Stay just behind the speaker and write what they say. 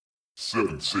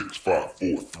7, 6, 5,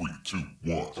 4, 3, 2, 1.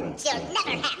 You'll never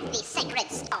have the sacred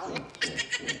stone.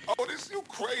 Oh, this you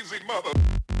crazy mother...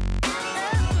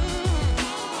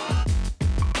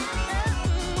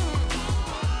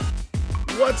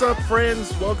 What's up,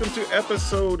 friends? Welcome to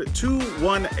episode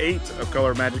 218 of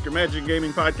Color Magic, your Magic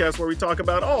Gaming podcast, where we talk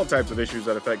about all types of issues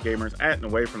that affect gamers at and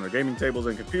away from their gaming tables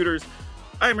and computers.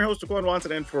 I am your host, Quan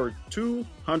Watson, and for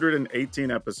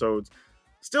 218 episodes,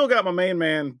 still got my main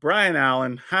man, Brian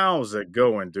Allen. How's it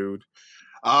going, dude?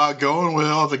 Going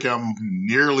well. I think I'm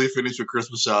nearly finished with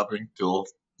Christmas shopping till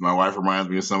my wife reminds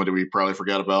me of somebody we probably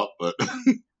forgot about, but...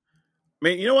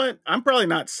 Man, you know what? I'm probably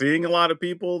not seeing a lot of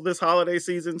people this holiday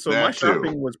season, so my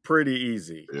shopping was pretty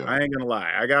easy. Yeah. I ain't gonna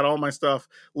lie. I got all my stuff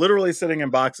literally sitting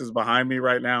in boxes behind me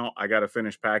right now. I got to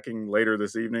finish packing later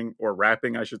this evening, or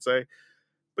wrapping, I should say.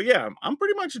 But yeah, I'm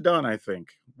pretty much done, I think.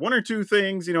 One or two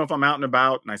things, if I'm out and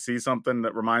about and I see something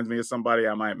that reminds me of somebody,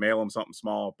 I might mail them something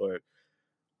small, but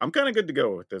I'm kind of good to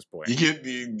go at this point.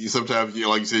 You sometimes,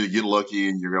 like you said, you get lucky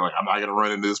and you're like, I'm not going to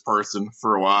run into this person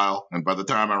for a while. And by the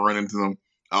time I run into them,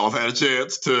 I'll have had a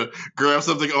chance to grab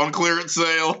something on clearance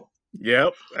sale.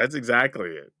 Yep, that's exactly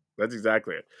it.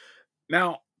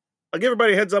 Now, I'll give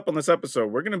everybody a heads up on this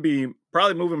episode. We're going to be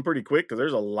probably moving pretty quick because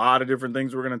there's a lot of different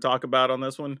things we're going to talk about on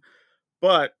this one.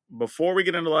 But before we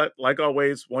get into that, like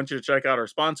always, I want you to check out our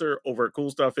sponsor over at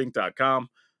CoolStuffInc.com.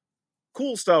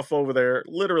 Cool stuff over there.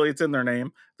 Literally, it's in their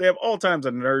name. They have all kinds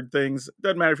of nerd things.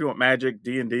 Doesn't matter if you want Magic,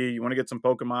 D&D, you want to get some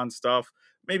Pokemon stuff.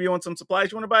 Maybe you want some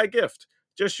supplies, you want to buy a gift.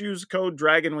 Just use code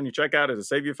DRAGON when you check out. It'll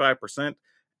save you 5%,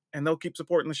 and they'll keep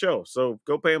supporting the show. So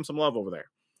go pay them some love over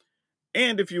there.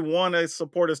 And if you want to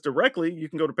support us directly, you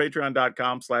can go to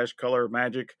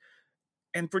patreon.com/colormagic.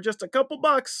 And for just a couple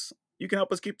bucks, you can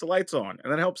help us keep the lights on,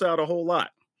 and that helps out a whole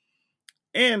lot.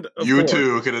 And you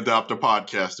too can adopt a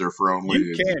podcaster for only.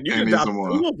 You can adopt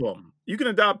two of them. You can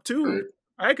adopt two. Right.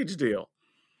 Package deal.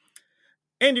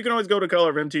 And you can always go to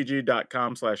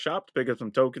colorofmtg.com/shop to pick up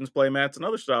some tokens, playmats, and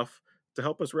other stuff to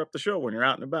help us rep the show when you're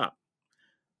out and about.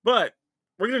 But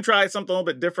we're going to try something a little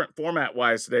bit different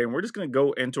format-wise today, and we're just going to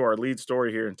go into our lead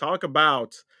story here and talk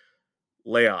about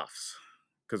layoffs,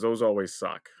 because those always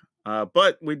suck.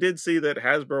 But we did see that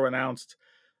Hasbro announced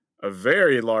a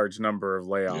very large number of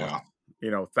layoffs,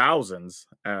 thousands,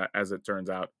 as it turns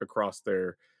out, across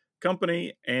their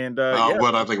company. And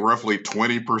what I think roughly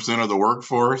 20% of the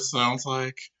workforce sounds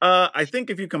like. I think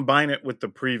if you combine it with the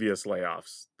previous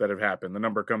layoffs that have happened, the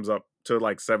number comes up to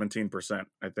like 17%,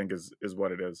 I think is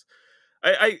what it is.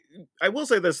 I will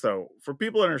say this, though, for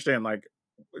people to understand, like,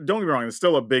 don't get me wrong, it's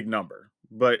still a big number.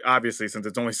 But obviously, since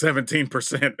it's only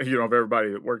 17%, of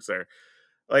everybody that works there,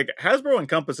 like Hasbro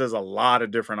encompasses a lot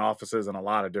of different offices and a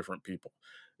lot of different people.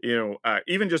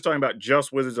 Even just talking about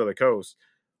just Wizards of the Coast,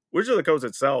 Wizards of the Coast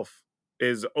itself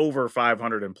is over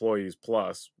 500 employees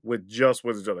plus with just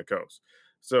Wizards of the Coast.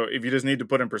 So if you just need to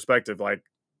put in perspective, like,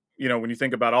 when you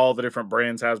think about all the different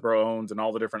brands Hasbro owns and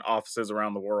all the different offices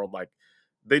around the world, like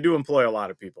they do employ a lot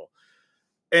of people.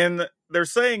 And they're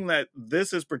saying that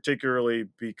this is particularly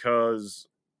because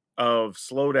of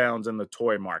slowdowns in the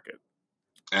toy market.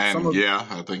 And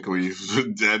I think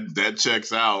that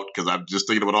checks out, because I'm just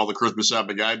thinking about all the Christmas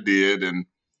shopping I did, and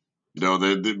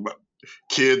the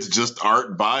kids just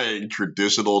aren't buying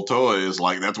traditional toys.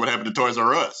 Like that's what happened to Toys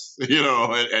R Us,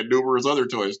 and numerous other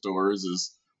toy stores.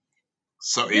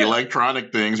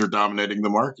 Electronic things are dominating the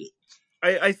market.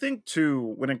 I think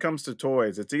too, when it comes to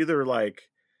toys, it's either like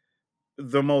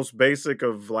the most basic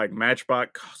of like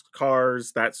Matchbox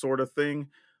cars, that sort of thing,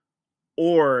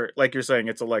 or like you're saying,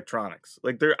 it's electronics.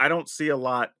 Like I don't see a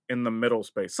lot in the middle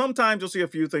space. Sometimes you'll see a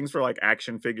few things for like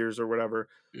action figures or whatever.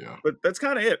 Yeah. But that's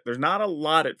kind of it. There's not a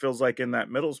lot, it feels like, in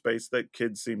that middle space that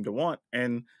kids seem to want.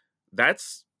 And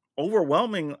that's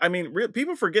overwhelming. I mean,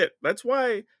 people forget. That's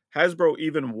why Hasbro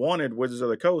even wanted Wizards of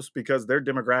the Coast, because their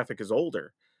demographic is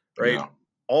older, right? Yeah.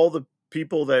 All the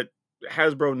people that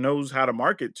Hasbro knows how to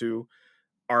market to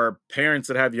are parents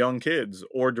that have young kids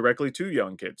or directly to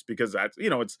young kids, because that's,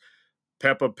 it's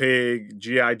Peppa Pig,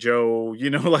 G.I. Joe,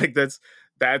 like that's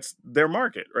their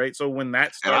market, right? So when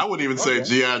that starts, and I wouldn't even say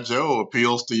G.I. Joe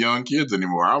appeals to young kids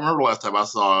anymore. I remember last time I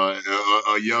saw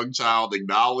a young child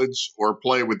acknowledge or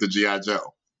play with the G.I.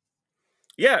 Joe.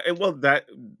 Yeah, well,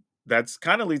 that's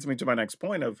kind of leads me to my next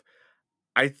point of,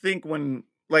 I think when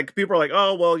like people are like,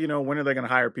 oh, well, when are they going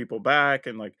to hire people back?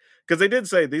 And like, because they did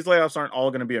say these layoffs aren't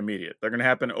all going to be immediate. They're going to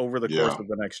happen over the course of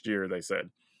the next year, they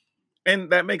said. And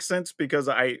that makes sense, because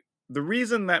the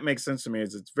reason that makes sense to me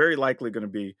is it's very likely going to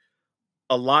be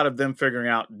a lot of them figuring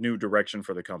out new direction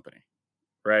for the company,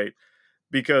 right?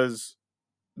 Because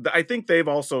I think they've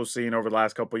also seen over the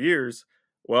last couple of years,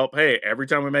 well, hey, every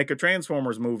time we make a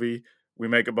Transformers movie, we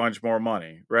make a bunch more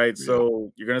money, right? Yeah.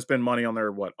 So you're going to spend money on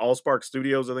their Allspark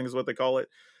Studios, I think is what they call it.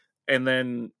 And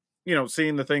then,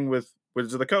 seeing the thing with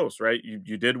Wizards of the Coast, right?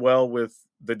 You did well with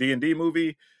the D&D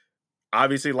movie.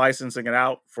 Obviously, licensing it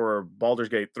out for Baldur's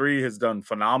Gate 3 has done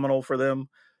phenomenal for them.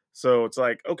 So it's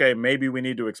like, okay, maybe we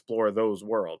need to explore those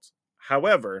worlds.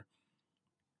 However,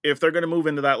 if they're going to move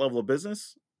into that level of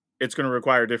business, it's going to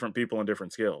require different people and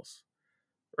different skills,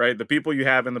 right? The people you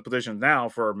have in the positions now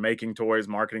for making toys,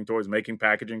 marketing toys, making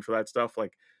packaging for that stuff,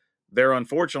 like they're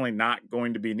unfortunately not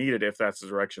going to be needed if that's the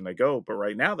direction they go. But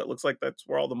right now, that looks like that's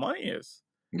where all the money is.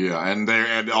 Yeah,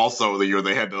 and also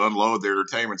they had to unload their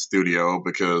entertainment studio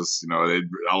because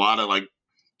a lot of like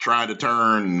trying to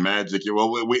turn Magic.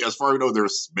 Well, we as far as we know,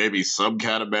 there's maybe some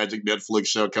kind of Magic Netflix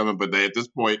show coming, but at this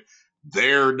point,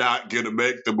 they're not going to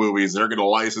make the movies. They're going to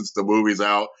license the movies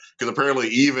out because apparently,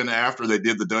 even after they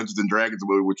did the Dungeons and Dragons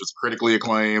movie, which was critically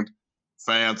acclaimed,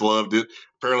 fans loved it.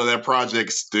 Apparently, that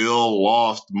project still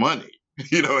lost money.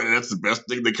 And that's the best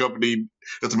thing that's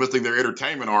the best thing their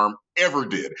entertainment arm ever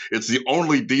did. It's the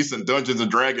only decent Dungeons and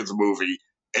Dragons movie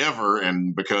ever.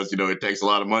 And because, it takes a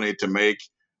lot of money to make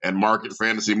and market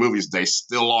fantasy movies, they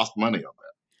still lost money on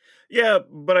that. Yeah,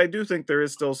 but I do think there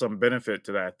is still some benefit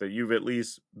to that you've at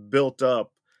least built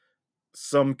up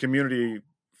some community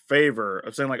favor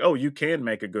of saying like, oh, you can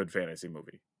make a good fantasy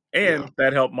movie. And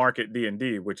that helped market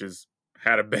D&D, which has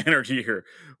had a banner year,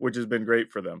 which has been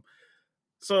great for them.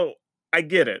 So I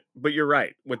get it, but you're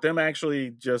right. With them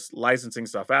actually just licensing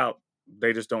stuff out,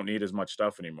 they just don't need as much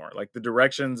stuff anymore. Like the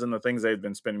directions and the things they've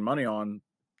been spending money on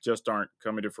just aren't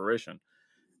coming to fruition.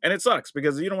 And it sucks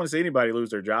because you don't want to see anybody lose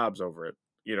their jobs over it.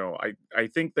 I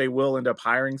think they will end up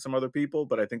hiring some other people,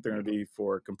 but I think they're going to be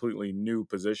for completely new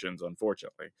positions,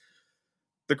 unfortunately.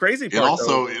 The crazy part,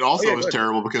 it also is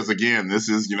terrible because again, this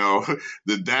is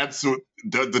that's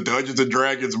the Dungeons and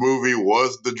Dragons movie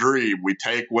was the dream. We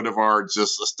take one of our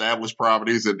just established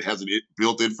properties that has a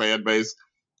built-in fan base,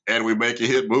 and we make a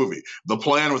hit movie. The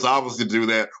plan was obviously to do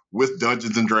that with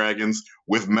Dungeons and Dragons,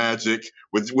 with Magic,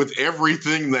 with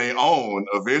everything they own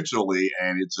eventually,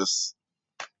 and it just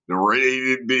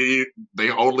they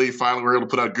only finally were able to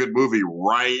put out a good movie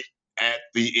right at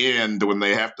the end when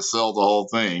they have to sell the whole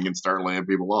thing and start laying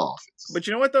people off. But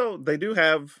you know what, though? They do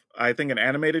have, I think, an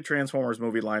animated Transformers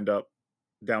movie lined up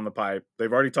down the pipe.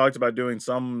 They've already talked about doing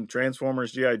some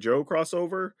Transformers G.I. Joe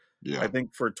crossover. Yeah. I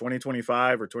think for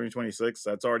 2025 or 2026.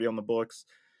 That's already on the books.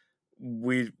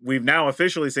 We've now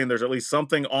officially seen there's at least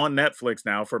something on Netflix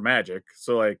now for Magic.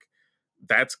 So, like,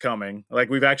 that's coming. Like,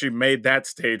 we've actually made that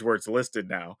stage where it's listed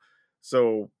now.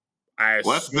 So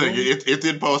that's the thing. It's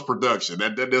in post production.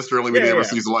 That doesn't necessarily mean it ever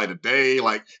sees the light of day.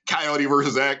 Like Coyote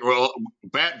versus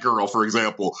Batgirl, for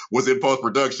example, was in post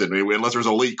production. I mean, unless there's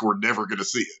a leak, we're never going to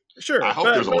see it. Sure, I hope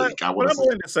there's a leak. I'm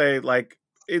willing to say, like,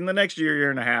 in the next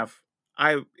year and a half,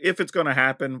 if it's going to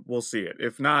happen, we'll see it.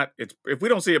 If not, if we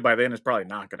don't see it by then, it's probably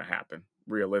not going to happen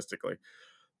realistically.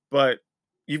 But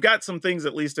you've got some things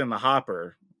at least in the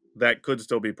hopper that could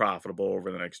still be profitable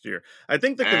over the next year. I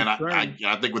think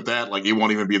I think with that, like, it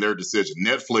won't even be their decision.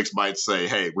 Netflix might say,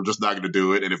 "Hey, we're just not going to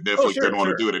do it," and if Netflix doesn't want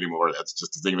to do it anymore, that's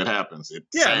just the thing that happens.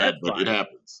 It's sad, but it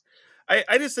happens.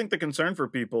 I just think the concern for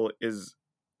people is,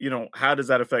 how does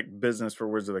that affect business for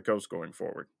Wizards of the Coast going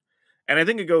forward? And I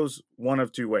think it goes one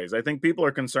of two ways. I think people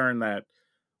are concerned that,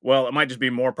 well, it might just be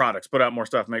more products, put out more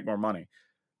stuff, make more money.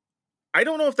 I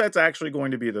don't know if that's actually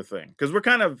going to be the thing, because we're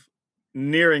kind of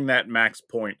nearing that max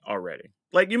point already.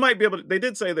 Like, you might be able to, they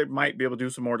did say they might be able to do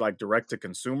some more like direct to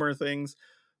consumer things,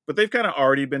 but they've kind of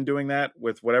already been doing that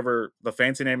with whatever the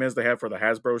fancy name is they have for the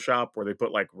Hasbro shop, where they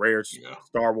put like rare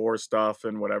Star Wars stuff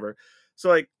and whatever. So,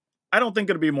 like, I don't think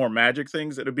it'll be more Magic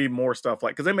things. It'll be more stuff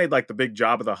like, because they made like the big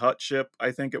Job of the Hutt ship,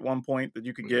 I think, at one point that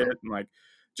you could get, and like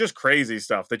just crazy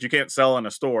stuff that you can't sell in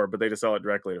a store, but they just sell it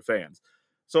directly to fans.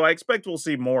 So I expect we'll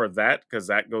see more of that because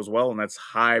that goes well, and that's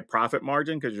high profit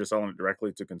margin because you're selling it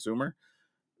directly to consumer.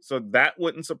 So that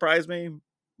wouldn't surprise me.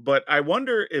 But I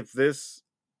wonder if this,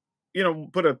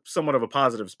 put a somewhat of a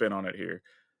positive spin on it here.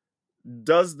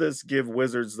 Does this give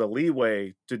Wizards the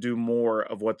leeway to do more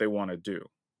of what they want to do?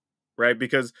 Right?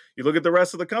 Because you look at the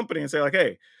rest of the company and say like,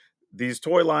 hey, these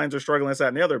toy lines are struggling, this, that,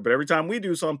 and the other. But every time we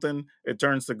do something, it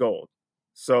turns to gold.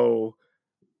 So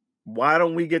why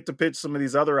don't we get to pitch some of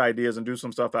these other ideas and do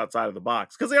some stuff outside of the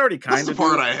box? Because they already kind of. That's the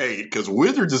part I hate, because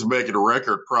Wizards is making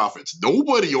record profits.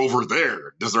 Nobody over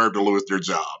there deserved to lose their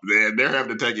job. They're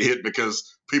having to take a hit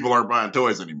because people aren't buying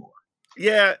toys anymore.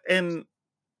 Yeah, and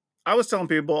I was telling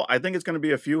people, I think it's going to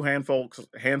be a few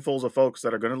handfuls of folks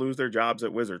that are going to lose their jobs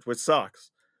at Wizards, which sucks.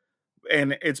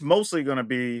 And it's mostly going to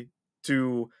be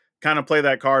to kind of play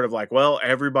that card of like, well,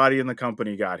 everybody in the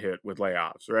company got hit with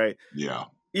layoffs, right? Yeah.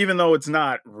 Even though it's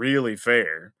not really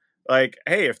fair. Like,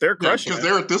 hey, if they're crushing because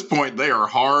they're at this point, they are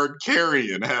hard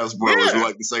carrying Hasbro, as we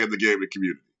like to say in the gaming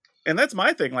community. And that's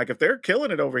my thing. Like, if they're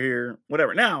killing it over here,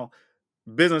 whatever. Now,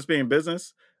 business being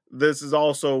business, this is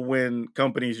also when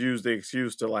companies use the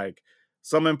excuse to like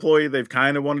some employee they've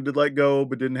kind of wanted to let go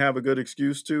but didn't have a good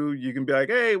excuse to. You can be like,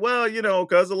 hey, well,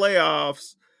 because of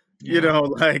layoffs,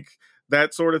 like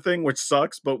that sort of thing, which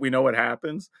sucks, but we know it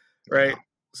happens, right? Yeah.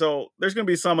 So there's going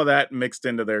to be some of that mixed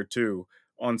into there too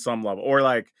on some level. Or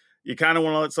like you kind of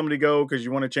want to let somebody go because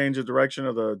you want to change the direction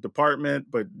of the department,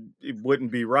 but it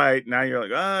wouldn't be right. Now you're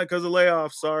like, because of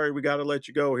layoffs, sorry, we got to let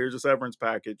you go. Here's a severance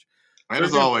package. And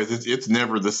as always, it's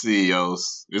never the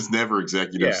CEOs. It's never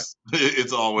executives. Yeah.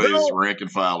 It's always rank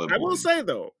and file employees. I will say,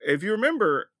 though, if you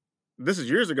remember, this is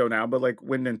years ago now, but like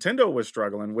when Nintendo was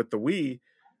struggling with the Wii,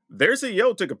 their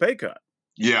CEO took a pay cut.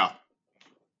 Yeah.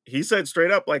 He said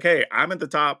straight up, like, hey, I'm at the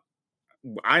top.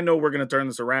 I know we're going to turn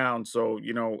this around. So,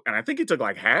 and I think he took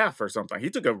like half or something. He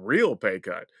took a real pay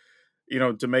cut,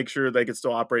 to make sure they could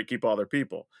still operate, keep all their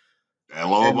people. And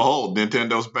lo and behold,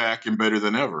 Nintendo's back and better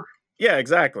than ever. Yeah,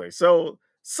 exactly. So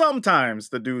sometimes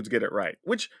the dudes get it right,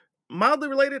 which mildly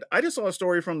related. I just saw a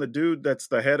story from the dude that's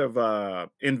the head of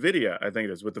NVIDIA, I think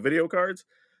it is, with the video cards.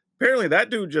 Apparently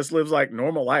that dude just lives like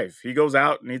normal life. He goes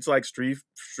out and eats like street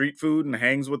food and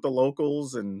hangs with the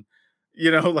locals and,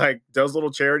 like does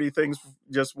little charity things,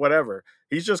 just whatever.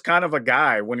 He's just kind of a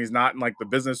guy when he's not in like the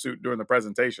business suit doing the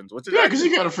presentations, which is because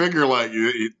you got to figure like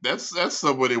that's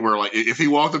somebody where like if he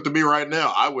walked up to me right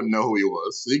now, I wouldn't know who he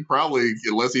was. He probably,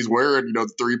 unless he's wearing the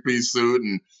 3-piece suit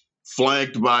and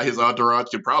flanked by his entourage,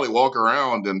 could probably walk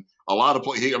around and a lot of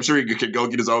I'm sure he could go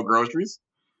get his own groceries.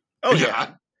 Oh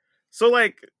yeah. So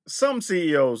like some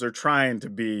CEOs are trying to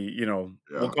be,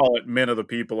 we'll call it men of the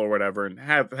people or whatever, and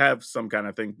have some kind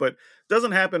of thing, but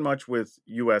doesn't happen much with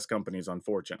U.S. companies,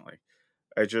 unfortunately.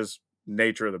 It's just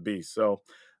nature of the beast. So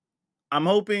I'm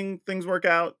hoping things work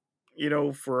out,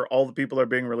 for all the people that are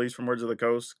being released from Words of the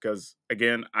Coast. Because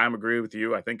again, I'm agree with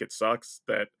you. I think it sucks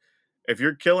that if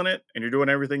you're killing it and you're doing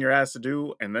everything you're asked to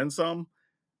do and then some,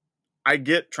 I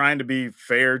get trying to be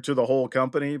fair to the whole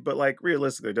company, but like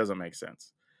realistically, it doesn't make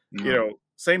sense. Mm-hmm.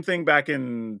 Same thing back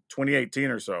in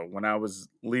 2018 or so when I was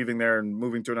leaving there and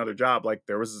moving to another job, like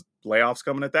there was layoffs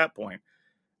coming at that point.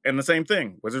 And the same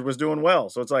thing, Wizard was doing well.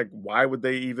 So it's like, why would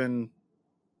they even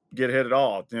get hit at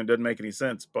all? It doesn't make any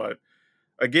sense. But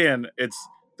again, it's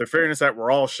the fairness that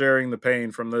we're all sharing the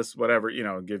pain from this, whatever,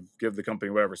 give the company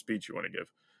whatever speech you want to give.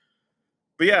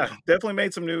 But yeah, definitely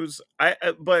made some news.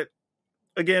 But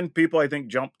again, people I think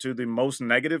jump to the most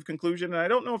negative conclusion. And I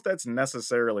don't know if that's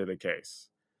necessarily the case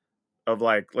of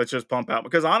like, let's just pump out,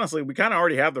 because honestly, we kind of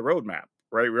already have the roadmap,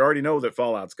 right? We already know that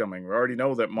Fallout's coming. We already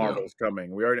know that Marvel's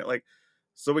coming. We already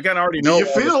so we kind of already know. Do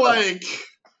you feel like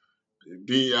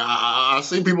I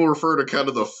see people refer to kind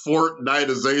of the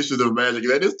Fortniteization of Magic.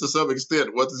 That is to some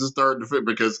extent what this is starting to fit,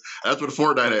 because that's what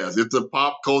Fortnite has. It's a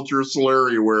pop culture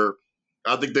slurry where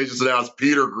I think they just announced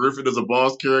Peter Griffin as a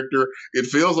boss character. It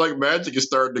feels like Magic is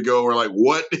starting to go where like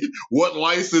what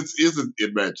license isn't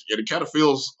in Magic, and it kind of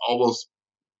feels almost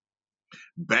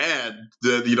bad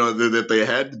that that they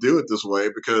had to do it this way,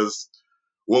 because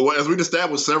well, as we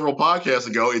established several podcasts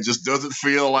ago, it just doesn't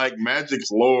feel like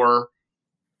Magic's lore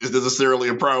is necessarily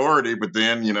a priority. But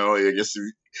then I guess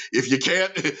if you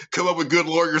can't come up with good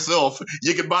lore yourself,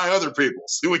 you can buy other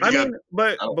people's.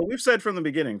 But we've said from the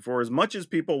beginning, for as much as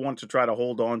people want to try to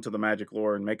hold on to the Magic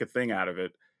lore and make a thing out of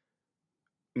it,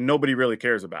 nobody really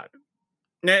cares about it.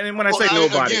 And when I say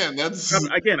nobody,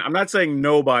 I'm not saying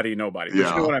nobody. But you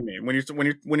know what I mean?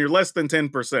 When you're less than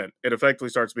 10%, it effectively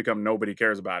starts to become nobody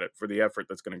cares about it for the effort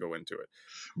that's going to go into it.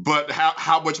 But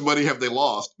how much money have they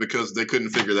lost because they couldn't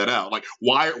figure that out? Like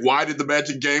why did the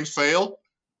Magic games fail?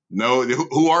 No,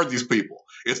 who are these people?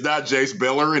 It's not Jace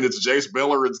Bellerin, it's Jace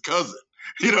Bellerin's cousin.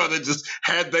 They just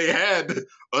had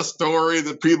a story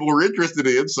that people were interested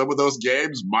in. Some of those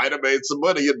games might have made some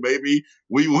money, and maybe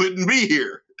we wouldn't be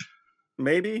here.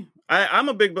 Maybe I'm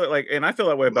a big and I feel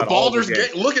that way about Baldur's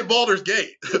Gate. Look at Baldur's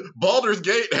Gate. Baldur's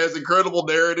Gate has incredible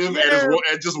narrative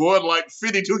and just won like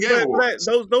 52 game awards.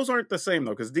 Those aren't the same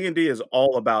though, because D&D is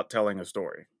all about telling a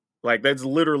story. Like that's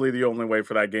literally the only way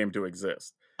for that game to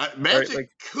exist. Magic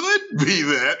could be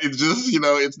that. It's just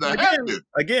it's not happening.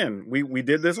 Again, we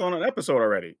did this on an episode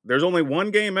already. There's only one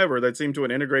game ever that seemed to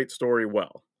integrate story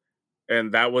well,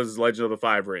 and that was Legend of the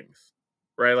Five Rings.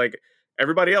 Right, like.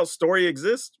 Everybody else, story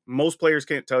exists. Most players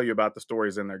can't tell you about the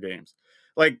stories in their games.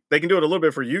 Like they can do it a little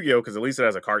bit for Yu-Gi-Oh because at least it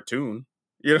has a cartoon,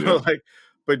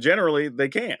 but generally they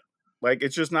can't. Like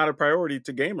it's just not a priority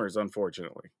to gamers,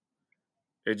 unfortunately.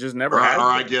 It just never or has.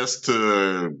 I guess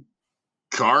to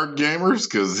card gamers,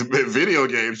 because video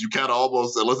games you kind of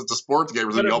almost, unless it's a sports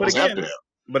gamers, you almost have to have.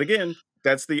 But again,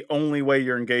 that's the only way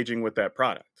you're engaging with that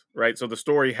product, right? So the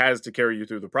story has to carry you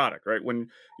through the product, right? When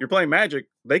you're playing Magic,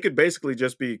 they could basically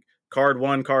just be card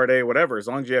 1, card A, whatever. As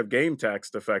long as you have game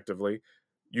text effectively,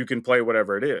 you can play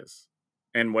whatever it is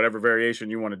and whatever variation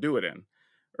you want to do it in,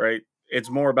 right? It's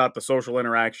more about the social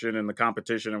interaction and the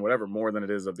competition and whatever more than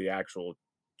it is of the actual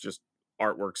just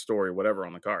artwork, story, whatever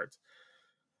on the cards.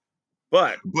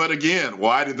 But again,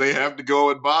 why did they have to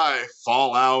go and buy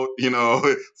Fallout,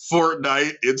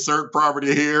 Fortnite, insert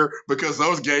property here? Because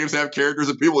those games have characters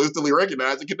that people instantly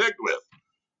recognize and connect with.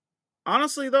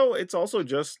 Honestly, though, it's also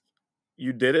just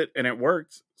you did it and it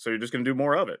worked, so you're just going to do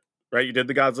more of it, right? You did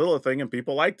the Godzilla thing and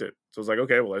people liked it. So it's like,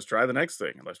 okay, well, let's try the next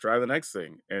thing. Let's try the next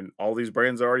thing. And all these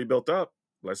brands are already built up.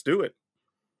 Let's do it.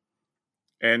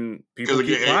 And people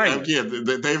keep buying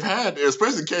it. They've had,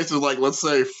 especially in cases like, let's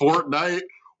say, Fortnite,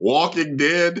 Walking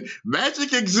Dead,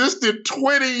 Magic existed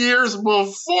 20 years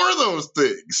before those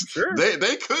things. Sure.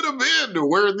 They could have been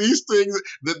where these things,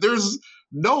 that there's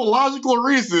no logical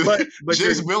reason but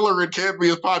Jace Miller can't be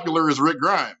as popular as Rick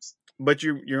Grimes. But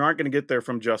you aren't going to get there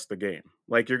from just the game.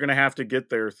 Like, you're going to have to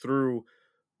get there through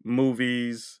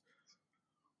movies,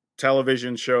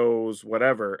 television shows,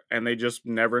 whatever, and they just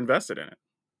never invested in it.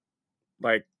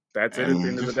 Like, that's it at the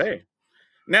end of the day.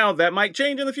 Now, that might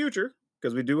change in the future,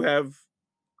 because we do have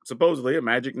supposedly a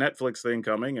Magic Netflix thing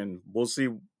coming, and we'll see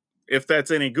if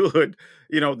that's any good.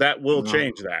 That will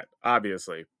change that,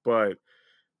 obviously, but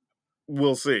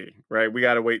we'll see, right? We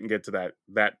got to wait and get to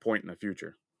that point in the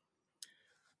future.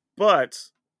 But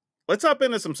let's hop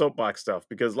into some soapbox stuff,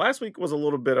 because last week was a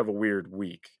little bit of a weird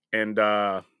week, and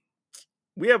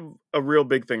we have a real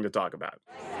big thing to talk about.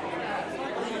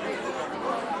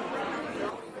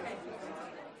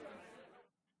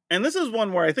 And this is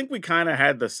one where I think we kind of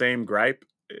had the same gripe,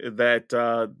 that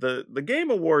the Game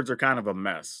Awards are kind of a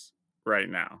mess right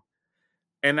now.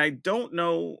 And I don't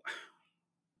know.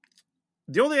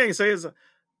 The only thing I can say is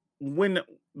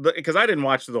because I didn't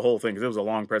watch the whole thing because it was a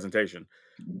long presentation.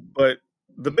 But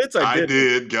the bits I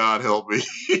did, God help me.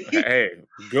 Hey,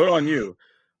 good on you.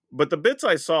 But the bits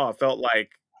I saw felt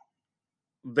like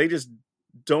they just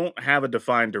don't have a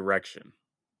defined direction.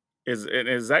 Is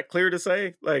that clear to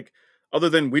say? Like, other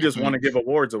than we just want to give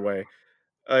awards away.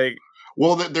 Like,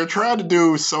 well, they're trying to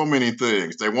do so many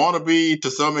things. They want to be, to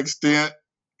some extent,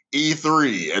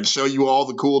 E3 and show you all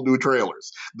the cool new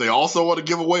trailers. They also want to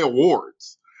give away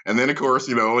awards. And then, of course,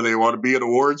 they want to be an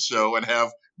awards show and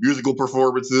have musical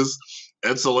performances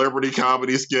and celebrity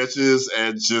comedy sketches,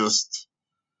 and just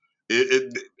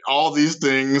all these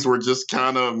things were just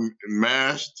kind of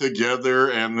mashed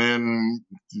together. And then,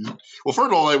 well, first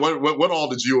of all, like, what all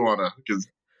did you want to?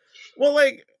 Well,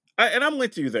 like, and I'm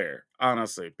with you there,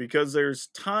 honestly, because there's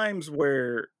times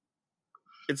where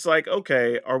it's like,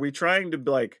 okay, are we trying to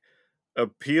like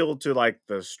appeal to like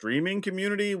the streaming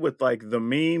community with like the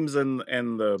memes and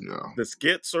the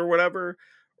skits or whatever,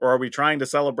 or are we trying to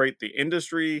celebrate the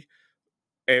industry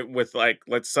with like,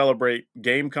 let's celebrate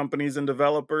game companies and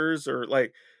developers? Or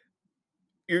like,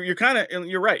 you're kind of, and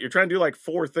you're right, you're trying to do like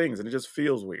 4 things and it just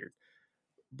feels weird.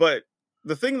 But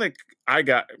the thing that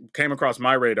came across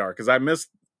my radar, because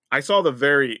I saw the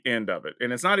very end of it,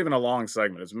 and it's not even a long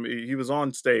segment. He was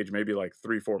on stage maybe like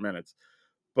 3-4 minutes,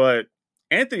 but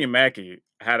Anthony Mackie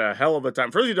had a hell of a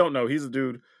time. For those you don't know, he's a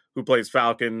dude who plays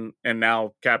Falcon and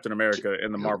now Captain America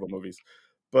in the Marvel movies.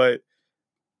 But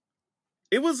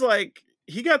it was like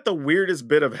he got the weirdest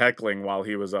bit of heckling while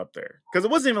he was up there, because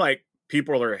it wasn't even like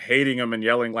people are hating him and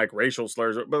yelling like racial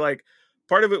slurs, but like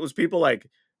part of it was people like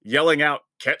yelling out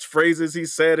catchphrases he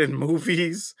said in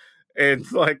movies,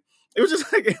 and like it was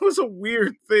just like, it was a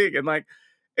weird thing.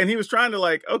 And he was trying to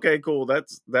like, okay, cool.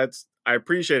 That's, I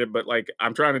appreciate it. But like,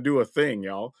 I'm trying to do a thing,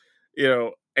 y'all,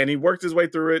 and he worked his way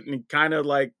through it, and he kind of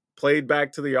like played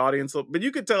back to the audience. But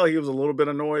you could tell he was a little bit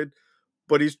annoyed,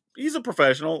 but he's a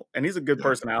professional and he's a good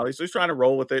personality. So he's trying to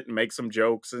roll with it and make some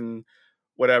jokes and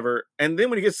whatever. And then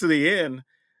when he gets to the end,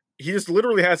 he just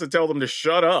literally has to tell them to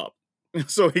shut up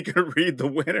so he can read the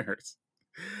winners.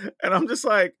 And I'm just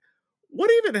like, what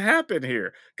even happened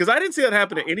here? Because I didn't see that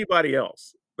happen to anybody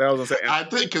else. That I was gonna say. I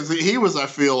think because he was, I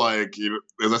feel like,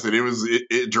 as I said,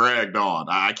 it dragged on.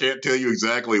 I can't tell you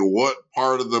exactly what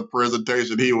part of the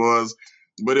presentation he was,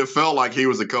 but it felt like he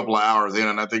was a couple of hours in,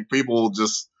 and I think people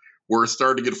just were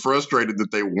starting to get frustrated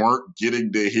that they weren't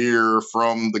getting to hear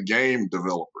from the game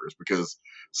developers. Because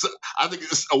I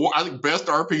think Best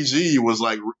RPG was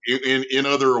like in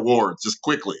other awards just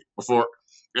quickly before,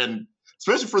 and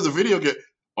especially for the video game.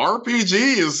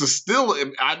 RPG is still,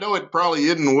 I know it probably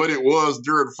isn't what it was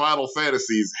during Final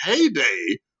Fantasy's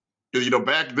heyday. Because,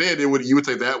 back then you would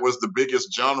say that was the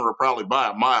biggest genre probably by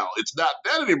a mile. It's not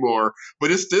that anymore,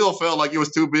 but it still felt like it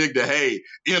was too big to, hey,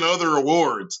 in other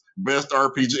awards, best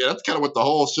RPG. And that's kind of what the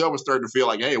whole show was starting to feel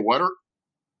like, hey, what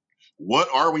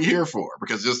are we here for?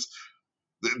 Because just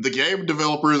the game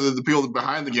developers and the people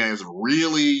behind the games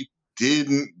really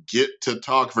didn't get to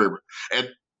talk very much. And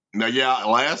now, yeah,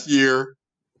 last year,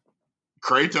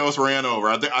 Kratos ran over.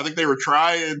 I think they were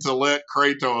trying to let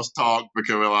Kratos talk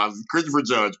because Christopher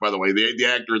Judge, by the way, the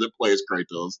actor that plays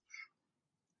Kratos.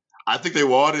 I think they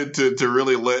wanted to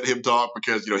really let him talk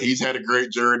because he's had a great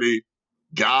journey.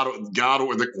 God with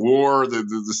the War,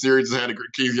 the series has had a great.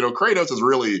 Kratos has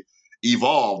really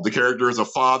evolved. The character is a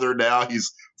father now.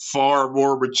 He's far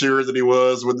more mature than he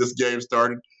was when this game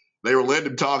started. They were letting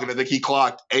him talk, and I think he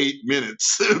clocked 8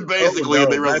 minutes, basically. Oh, no,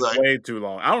 and they were that's like, way too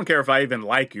long. I don't care if I even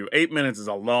like you. 8 minutes is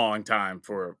a long time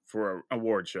for an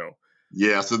award show.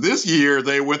 yeah. So this year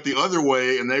they went the other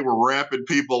way, and they were wrapping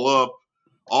people up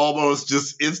almost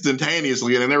just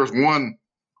instantaneously. And then there was one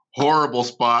horrible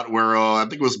spot where I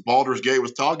think it was Baldur's Gate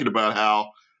was talking about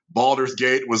how Baldur's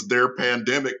Gate was their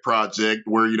pandemic project,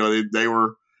 where they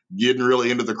were getting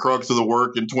really into the crux of the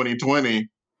work in 2020.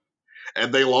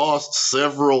 And they lost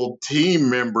several team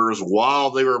members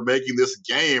while they were making this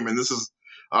game. And this is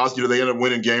obviously, they ended up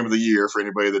winning Game of the Year for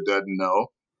anybody that doesn't know.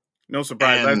 No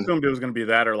surprise. I And assumed it was going to be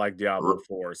that or like Diablo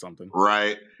 4 or something.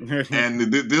 right. And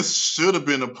this should have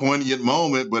been a poignant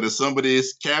moment, but as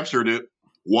somebody's captured it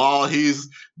while he's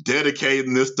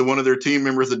dedicating this to one of their team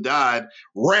members that died,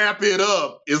 wrap it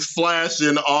up is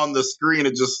flashing on the screen.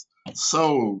 It just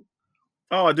so.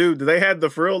 Oh, dude, they had the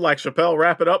frill like Chappelle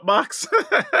wrap it up box?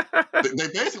 They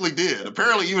basically did.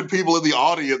 Apparently, even people in the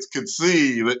audience could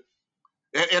see that.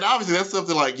 And obviously, that's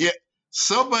something like, yeah,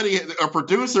 somebody, a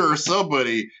producer or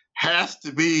somebody has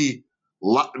to be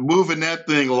moving that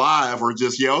thing live or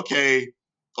just, okay,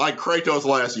 like Kratos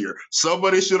last year.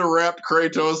 Somebody should have wrapped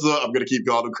Kratos up. I'm going to keep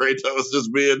calling him Kratos,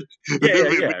 just being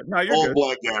No, you're old good.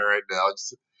 black guy right now.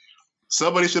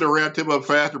 Somebody should have wrapped him up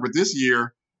faster, but this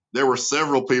year, there were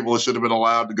several people that should have been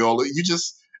allowed to go.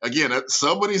 Again,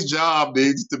 somebody's job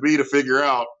needs to be to figure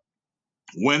out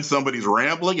when somebody's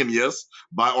rambling, and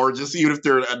or just even if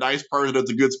they're a nice person that's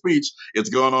a good speech, it's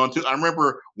going on too. I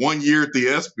remember one year at the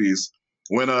ESPYs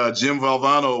when Jim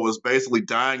Valvano was basically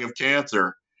dying of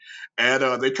cancer,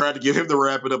 and they tried to get him to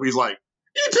wrap it up. He's like,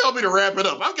 "You tell me to wrap it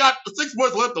up. I've got 6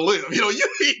 months left to live. You go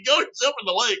jump in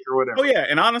the lake or whatever." Oh, yeah.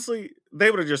 And honestly, they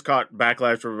would have just caught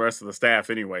backlash from the rest of the staff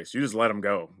anyway. So you just let them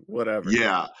go. Whatever.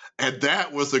 Yeah. And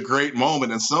that was a great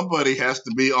moment. And somebody has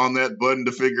to be on that button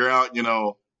to figure out,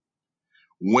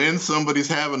 when somebody's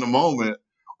having a moment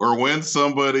or when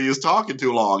somebody is talking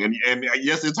too long. And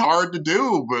yes, it's hard to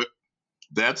do, but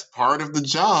that's part of the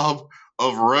job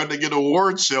of running an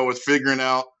award show is figuring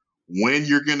out when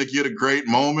you're going to get a great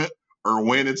moment or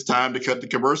when it's time to cut the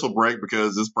commercial break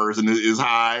because this person is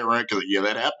high, right? Because,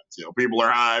 that happens. People are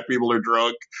high, people are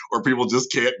drunk, or people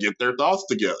just can't get their thoughts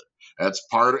together. That's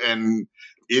and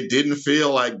it didn't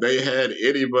feel like they had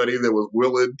anybody that was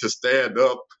willing to stand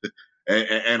up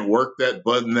and work that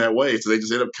button that way. So they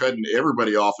just ended up cutting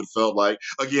everybody off. It felt like,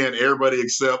 again, everybody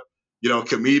except,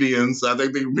 comedians. I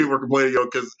think people were complaining,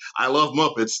 because I love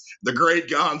Muppets. The great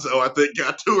Gonzo, I think,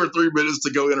 got 2 or 3 minutes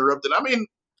to go interrupted. I mean,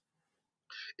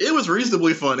 it was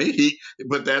reasonably funny.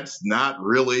 But that's not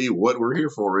really what we're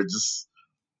here for. It just,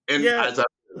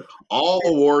 all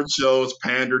award shows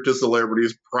pander to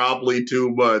celebrities, probably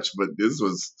too much, but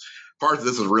part of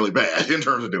this was really bad in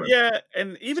terms of doing it. Yeah,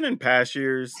 and even in past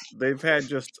years, they've had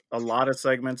just a lot of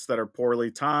segments that are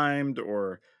poorly timed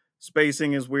or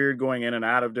spacing is weird going in and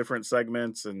out of different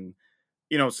segments. And,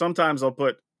 sometimes I'll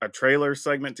put a trailer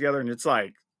segment together and it's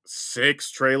like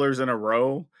 6 trailers in a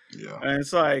row. Yeah. And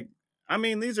it's like, I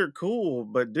mean, these are cool,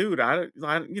 but dude, I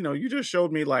you just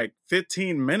showed me like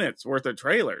 15 minutes worth of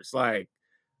trailers. Like,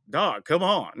 dog, come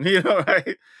on,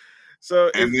 right?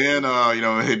 So, and then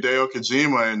Hideo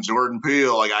Kojima and Jordan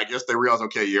Peele, like I guess they realized,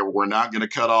 okay, yeah, we're not going to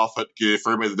cut off it.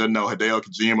 For everybody that doesn't know, Hideo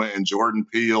Kojima and Jordan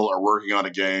Peele are working on a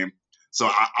game, so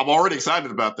I'm already excited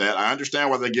about that. I understand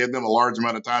why they gave them a large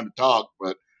amount of time to talk,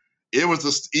 but it was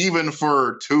just even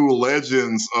for 2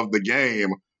 legends of the game,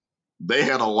 they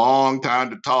had a long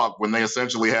time to talk when they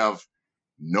essentially have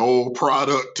no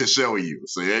product to show you.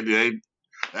 So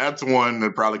that's one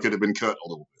that probably could have been cut a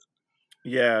little bit.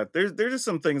 Yeah, there's just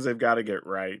some things they've got to get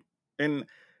right. And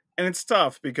it's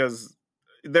tough because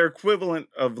they're equivalent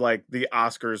of like the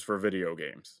Oscars for video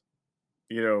games.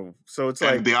 So it's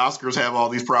And like the Oscars have all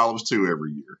these problems too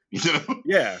every year.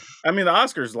 Yeah, I mean the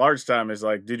Oscars large time is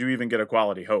like, did you even get a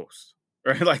quality host?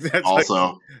 Right, like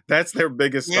Also, that's their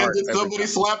biggest and start. did somebody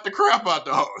slap the crap out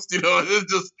the host?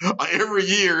 It's just every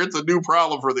year it's a new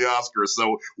problem for the Oscars.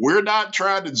 So we're not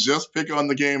trying to just pick on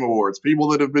the Game Awards. People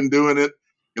that have been doing it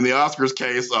in the Oscars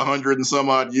case 100 and some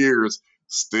odd years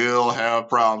still have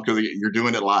problems because you're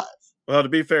doing it live. Well, to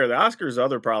be fair, the Oscars'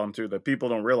 other problem too that people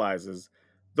don't realize is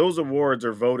those awards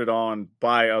are voted on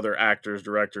by other actors,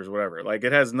 directors, whatever. Like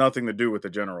it has nothing to do with the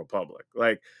general public.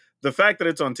 Like the fact that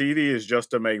it's on TV is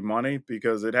just to make money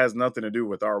because it has nothing to do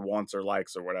with our wants or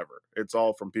likes or whatever. It's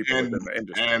all from people within the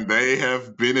industry. And they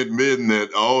have been admitting that,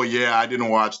 oh yeah, I didn't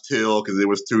watch Till because it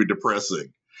was too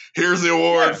depressing. Here's the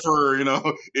award for,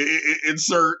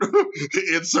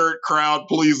 insert crowd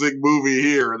pleasing movie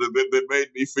here that made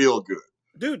me feel good.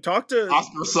 Dude, talk to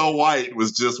Oscar So White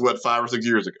was just 5 or 6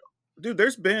 years ago. Dude,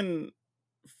 there's been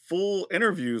full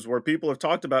interviews where people have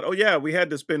talked about, oh yeah, we had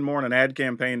to spend more on an ad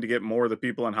campaign to get more of the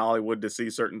people in Hollywood to see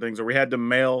certain things, or we had to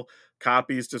mail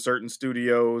copies to certain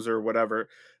studios or whatever,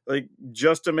 like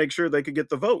just to make sure they could get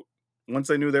the vote once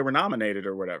they knew they were nominated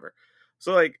or whatever.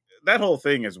 So like that whole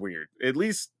thing is weird. At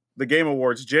least the Game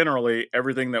Awards, generally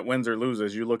everything that wins or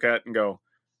loses, you look at and go,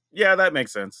 yeah, that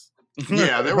makes sense.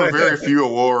 Yeah, there were very few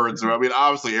awards. I mean,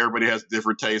 obviously everybody has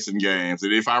different tastes in games.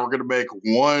 And if I were going to make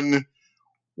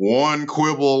one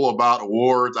quibble about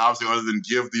awards, obviously other than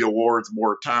give the awards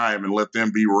more time and let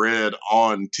them be read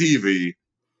on TV,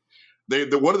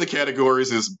 one of the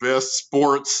categories is best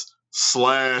sports /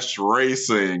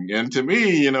 racing. And to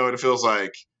me, it feels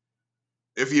like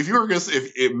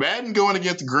if Madden going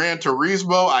against Gran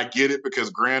Turismo, I get it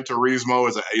because Gran Turismo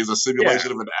is a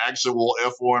simulation of an actual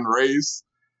F1 race.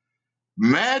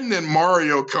 Madden and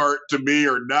Mario Kart to me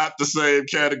are not the same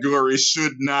category,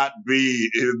 should not be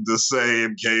in the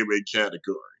same gaming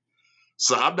category.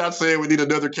 So I'm not saying we need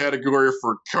another category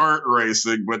for kart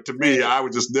racing, but to me, I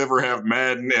would just never have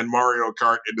Madden and Mario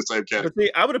Kart in the same category. But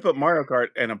see, I would have put Mario Kart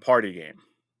in a party game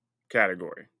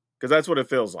category because that's what it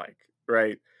feels like,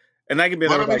 right? And that can be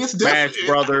like Smash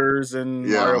Brothers and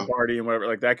Mario Party and whatever.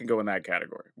 Like that can go in that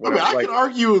category. Whatever. I mean, I can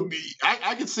argue.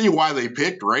 I can see why they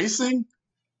picked racing.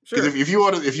 Because if you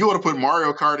want to put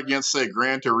Mario Kart against, say,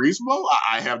 Gran Turismo,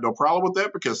 I have no problem with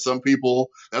that because some people,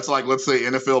 that's like, let's say,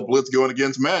 NFL Blitz going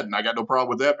against Madden. I got no problem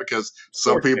with that because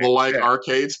some people like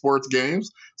arcade sports games.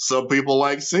 Some people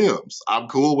like Sims. I'm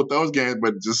cool with those games,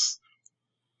 but just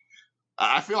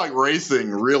I feel like racing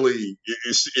really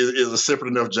is a separate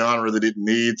enough genre that it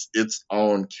needs its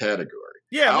own category.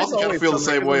 Yeah, I also kind of feel the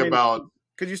same way about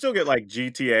because you still get like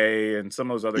GTA and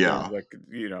some of those other games,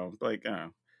 like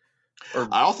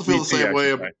I also feel the same way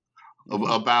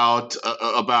about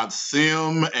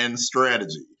sim and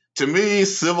strategy. To me,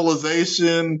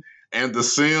 Civilization and The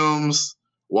Sims,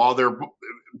 while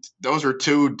those are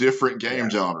two different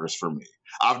game genres for me.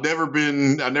 I've never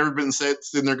been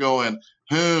sitting there going,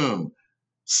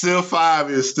 Civ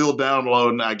 5 is still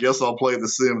downloading. I guess I'll play The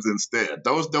Sims instead.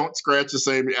 Those don't scratch the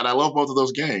same, and I love both of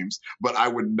those games, but I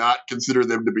would not consider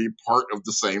them to be part of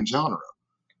the same genre.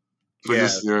 For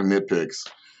just nitpicks.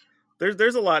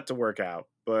 There's a lot to work out,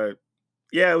 but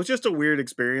yeah, it was just a weird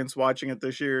experience watching it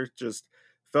this year. Just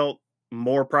felt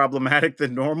more problematic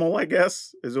than normal, I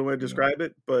guess, is the way to describe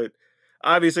it. But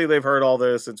obviously they've heard all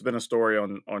this. It's been a story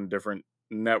on different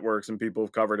networks and people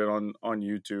have covered it on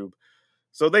YouTube.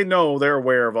 So they're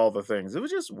aware of all the things. It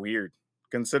was just weird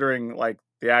considering like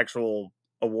the actual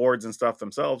awards and stuff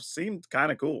themselves seemed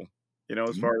kind of cool,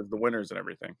 as far as the winners and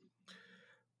everything.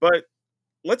 But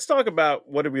let's talk about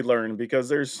what did we learn, because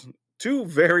there's two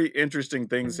very interesting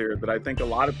things here that I think a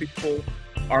lot of people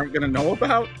aren't going to know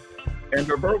about, and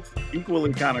they're both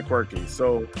equally kind of quirky.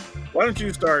 So why don't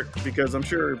you start, because I'm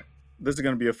sure this is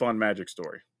going to be a fun Magic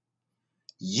story.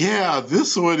 Yeah,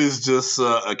 this one is just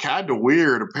a kind of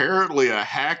weird. Apparently a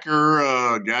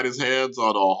hacker got his hands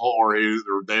on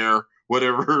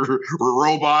whatever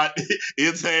robot,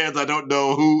 its hands. I don't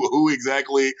know who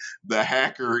exactly the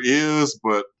hacker is,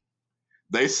 but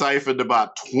they siphoned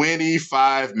about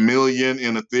 25 million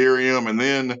in Ethereum. And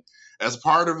then as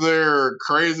part of their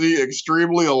crazy,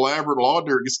 extremely elaborate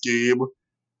laundering scheme,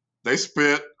 they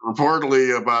spent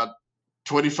reportedly about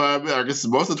 25, I guess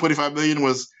most of the 25 million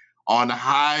was on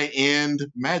high-end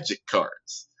Magic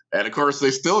cards. And of course,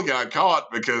 they still got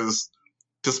caught because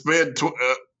to spend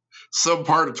some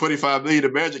part of 25 million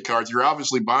in Magic cards, you're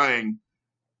obviously buying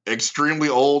extremely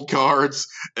old cards,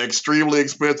 extremely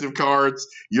expensive cards.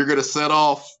 You're going to set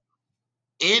off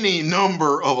any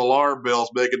number of alarm bells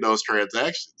making those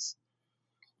transactions.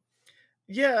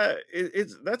 Yeah,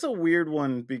 that's a weird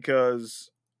one because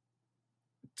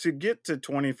to get to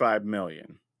 25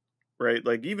 million, right?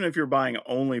 Like, even if you're buying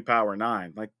only Power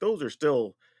 9, like, those are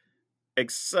still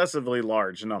excessively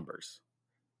large numbers.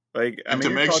 Like, I And mean, to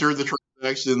you're make talking, sure the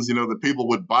transactions, that people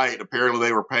would bite, apparently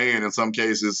they were paying in some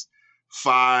cases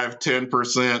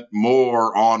 5-10%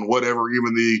 more on whatever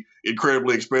even the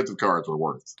incredibly expensive cards were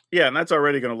worth. yeah, and that's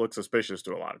already going to look suspicious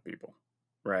to a lot of people,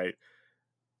 right?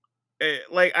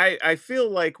 Like, I feel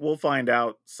like we'll find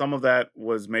out some of that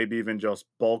was maybe even just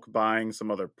bulk buying some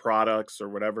other products or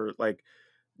whatever, like,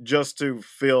 just to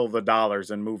fill the dollars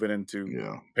and move it into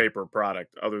Yeah. paper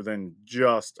product other than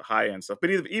just high end stuff. But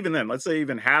even then, let's say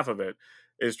even half of it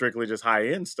is strictly just high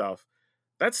end stuff.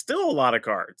 That's still a lot of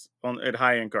cards at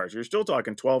high end cards. You're still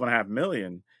talking 12.5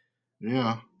 million.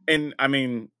 Yeah. And I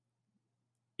mean,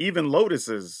 even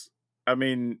Lotuses, I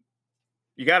mean,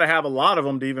 you got to have a lot of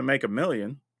them to even make a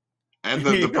million. And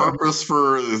the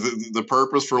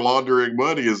purpose for laundering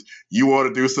money is you want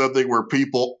to do something where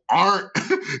people aren't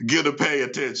going to pay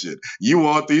attention. You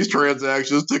want these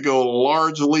transactions to go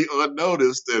largely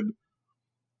unnoticed, and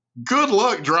good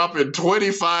luck dropping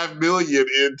 25 million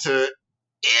into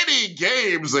any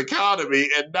game's economy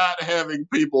and not having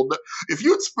people know. If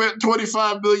you'd spent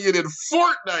 25 million in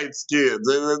Fortnite skins,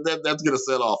 that's going to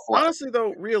set off flat. Honestly,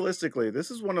 though, realistically,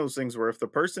 this is one of those things where if the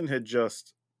person had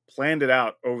just planned it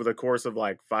out over the course of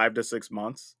like 5 to 6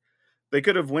 months, they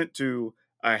could have went to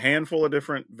a handful of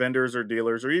different vendors or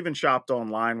dealers or even shopped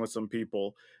online with some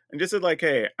people and just said like,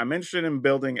 hey, I'm interested in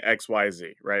building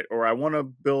XYZ, right? Or I want to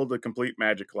build a complete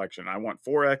Magic collection. I want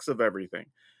 4X of everything.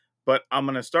 But I'm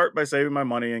going to start by saving my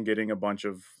money and getting a bunch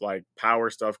of like power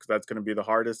stuff because that's going to be the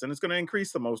hardest and it's going to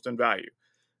increase the most in value.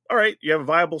 All right, you have a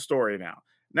viable story now.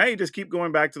 Now you just keep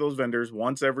going back to those vendors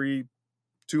once every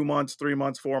 2 months, 3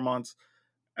 months, 4 months.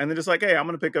 And then just like, hey, I'm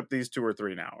going to pick up these 2 or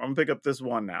 3 now. I'm going to pick up this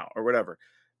one now or whatever.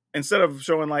 Instead of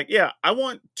showing like, yeah, I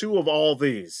want 2 of all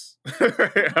these.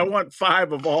 I want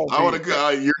 5 of all I want these.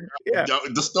 to Yeah.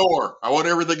 the store. I want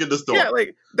everything in the store. Yeah,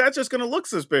 like that's just going to look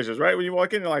suspicious, right? When you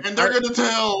walk in, you're like, And they're going to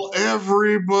tell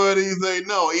everybody they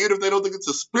know, even if they don't think it's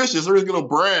suspicious. They're just going to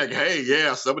brag, "Hey,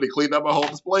 yeah, somebody cleaned up my whole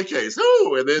display case."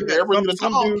 Ooh, and then yeah, everybody's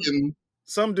going to talk.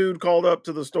 some dude called up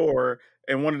to the store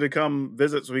and wanted to come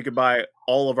visit so he could buy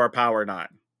all of our Power 9.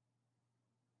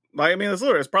 Like, I mean,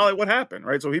 that's probably what happened,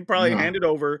 right? So he probably handed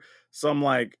over some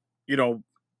like,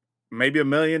 maybe $1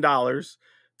 million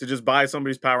to just buy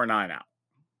somebody's Power 9 out.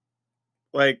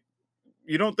 Like,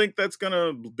 you don't think that's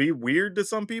gonna be weird to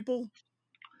some people?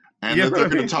 And then they're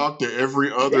going to talk to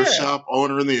every other shop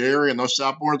owner in the area, and those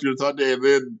shop owners are going to talk to you, and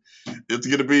then it's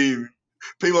going to be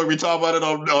people are going to be talking about it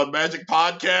on Magic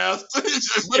podcasts.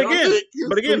 But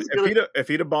again, if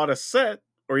he'd have bought a set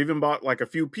or even bought like a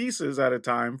few pieces at a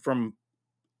time from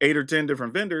 8 or 10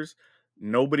 different vendors,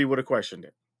 nobody would have questioned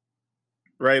it.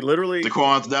 Right? Literally.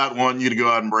 Daquan's not wanting you to go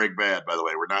out and break bad, by the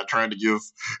way. We're not trying to give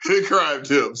crime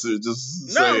tips. Just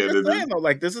saying. Though,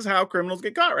 like, this is how criminals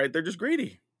get caught, right? They're just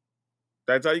greedy.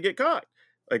 That's how you get caught.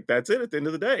 Like, that's it at the end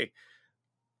of the day.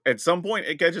 At some point,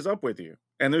 it catches up with you.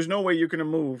 And there's no way you're going to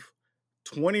move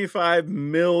 25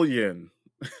 million.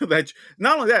 That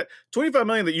not only that, 25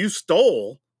 million that you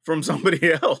stole from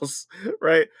somebody else,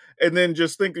 right? And then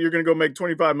just think that you're going to go make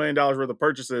 $25 million worth of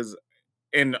purchases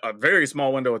in a very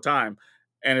small window of time,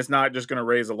 and it's not just going to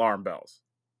raise alarm bells.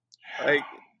 Like,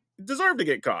 you deserve to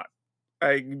get caught.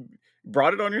 I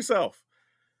brought it on yourself.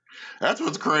 That's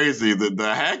what's crazy.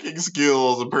 The hacking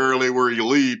skills apparently were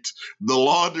elite. The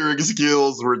laundering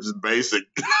skills were just basic.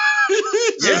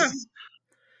 Yeah.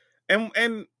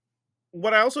 And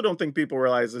what I also don't think people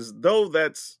realize is, though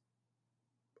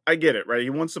I get it, right? He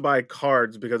wants to buy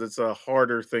cards because it's a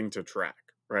harder thing to track,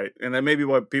 right? And that may be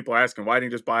what people are asking. Why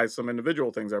didn't you just buy some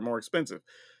individual things that are more expensive?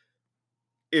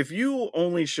 If you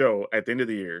only show at the end of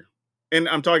the year, and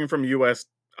I'm talking from U.S.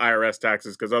 IRS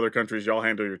taxes, because other countries, y'all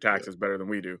handle your taxes better than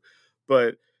we do.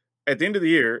 But at the end of the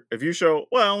year, if you show,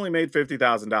 well, I only made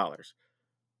 $50,000,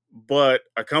 but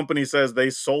a company says they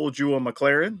sold you a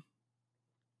McLaren,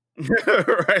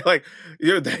 right? Like,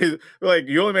 you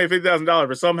only made $50,000,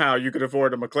 but somehow you could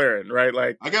afford a McLaren, right?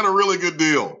 Like, I got a really good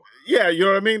deal. Yeah, you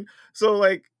know what I mean? So,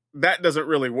 like, that doesn't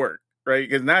really work, right?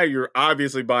 Because now you're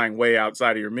obviously buying way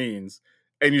outside of your means,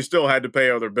 and you still had to pay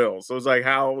other bills. So it's like,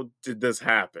 how did this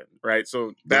happen, right?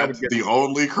 So that's the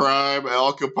only crime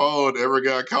Al Capone ever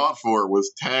got caught for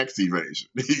was tax evasion.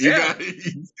 You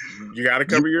got to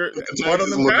cover your butt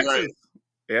on them taxes. Right.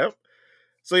 Yep.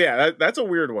 So yeah, that's a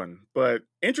weird one, but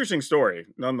interesting story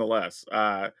nonetheless.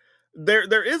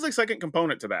 There is a second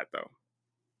component to that though.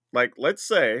 Like, let's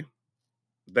say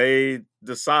they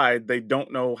decide they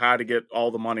don't know how to get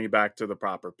all the money back to the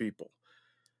proper people.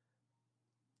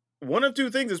 one of two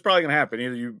things is probably going to happen.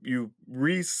 Either you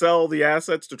resell the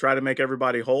assets to try to make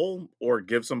everybody whole, or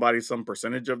give somebody some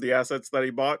percentage of the assets that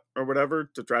he bought or whatever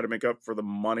to try to make up for the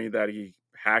money that he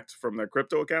hacked from their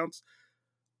crypto accounts,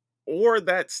 or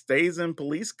that stays in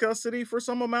police custody for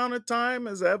some amount of time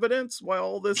as evidence while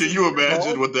all this. Can you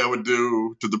imagine what that would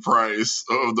do to the price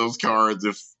of those cards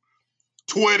if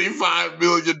 $25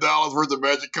 million worth of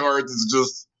Magic cards is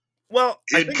just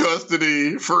in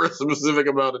custody for a specific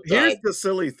amount of time? Here's the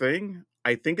silly thing.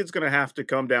 I think it's going to have to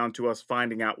come down to us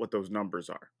finding out what those numbers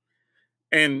are.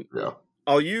 And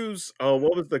I'll use,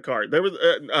 what was the card? There was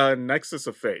a Nexus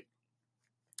of Fate.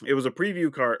 It was a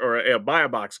preview card or a buy a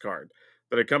box card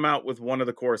that had come out with one of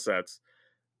the core sets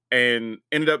and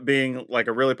ended up being like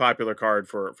a really popular card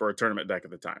for a tournament deck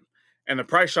at the time. And the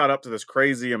price shot up to this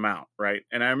crazy amount, right?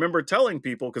 And I remember telling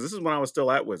people, because this is when I was still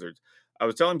at Wizards, I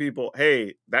was telling people,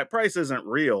 hey, that price isn't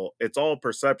real. It's all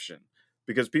perception.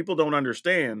 Because people don't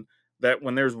understand that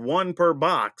when there's one per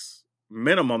box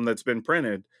minimum that's been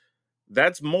printed,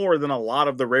 that's more than a lot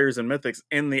of the rares and mythics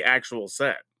in the actual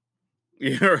set.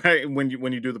 You know, right? When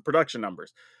you do the production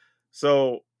numbers.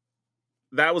 So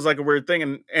that was like a weird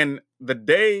thing. And the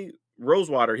day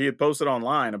Rosewater, he had posted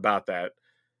online about that,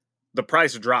 the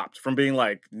price dropped from being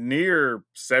like near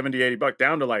 $70-$80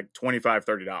 down to like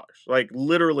 $25-$30, like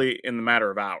literally in the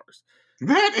matter of hours.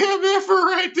 That MF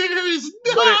right there is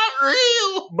not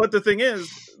real. But the thing is,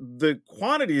 the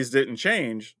quantities didn't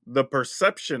change. The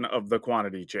perception of the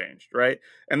quantity changed, right?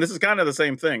 And this is kind of the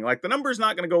same thing. Like the number's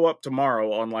not going to go up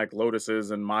tomorrow on like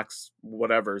Lotuses and Mox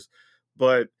whatevers.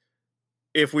 But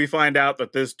if we find out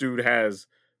that this dude has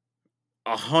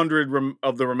 100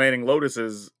 of the remaining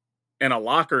Lotuses in a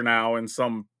locker now in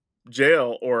some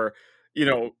jail, or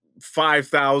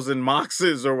 5,000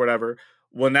 Moxes or whatever,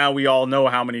 well, now we all know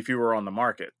how many fewer are on the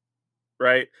market,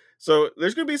 right? So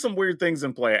there's going to be some weird things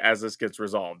in play as this gets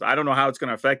resolved. I don't know how it's going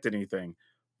to affect anything,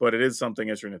 but it is something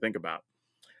interesting to think about.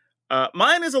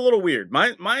 Mine is a little weird.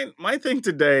 My thing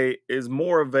today is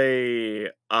more of a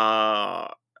I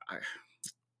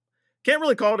can't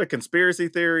really call it a conspiracy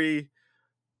theory.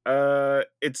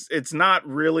 It's not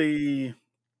really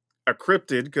a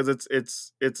cryptid because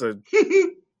it's a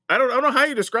I don't know how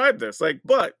you describe this, like,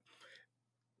 but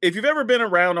if you've ever been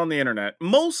around on the internet,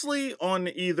 mostly on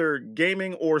either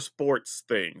gaming or sports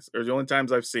things, are the only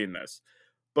times I've seen this.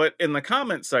 But in the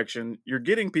comment section, you're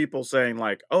getting people saying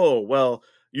like, oh, well,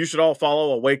 you should all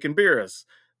follow Awaken Beerus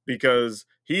because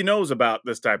he knows about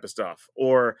this type of stuff.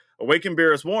 Or Awaken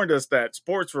Beerus warned us that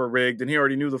sports were rigged and he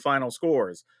already knew the final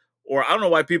scores. Or I don't know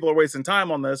why people are wasting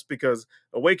time on this because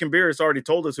Awaken Beerus already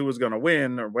told us who was going to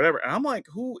win or whatever. And I'm like,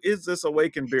 who is this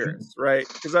Awaken Beerus, right?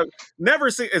 Because I've never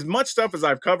seen as much stuff as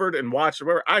I've covered and watched. Or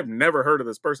whatever, I've never heard of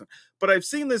this person. But I've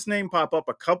seen this name pop up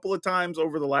a couple of times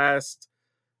over the last,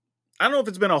 I don't know if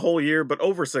it's been a whole year, but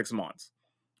over 6 months.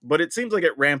 But it seems like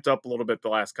it ramped up a little bit the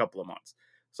last couple of months.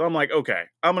 So I'm like, okay,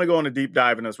 I'm going to go on a deep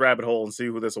dive in this rabbit hole and see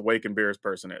who this Awaken Beerus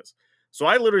person is. So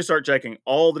I literally start checking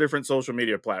all the different social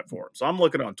media platforms. So I'm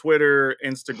looking on Twitter,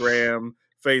 Instagram,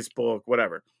 Facebook,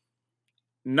 whatever.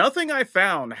 Nothing I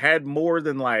found had more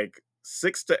than like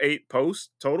 6 to 8 posts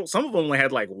total. Some of them only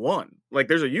had like one. Like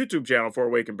there's a YouTube channel for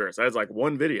Awaken Beerus that has like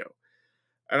one video.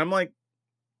 And I'm like,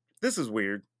 this is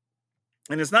weird.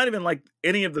 And it's not even like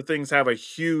any of the things have a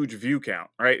huge view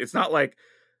count, right? It's not like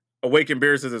Awaken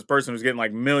Beerus is this person who's getting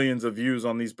like millions of views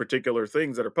on these particular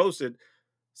things that are posted.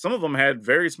 Some of them had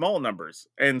very small numbers,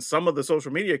 and some of the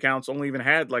social media accounts only even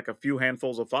had like a few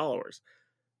handfuls of followers.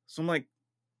 So I'm like,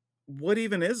 what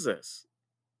even is this?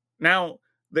 Now,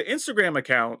 the Instagram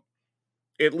account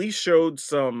at least showed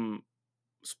some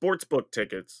sportsbook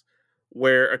tickets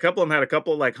where a couple of them had a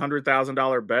couple of like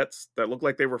 $100,000 bets that looked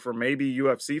like they were for maybe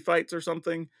UFC fights or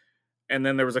something. And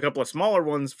then there was a couple of smaller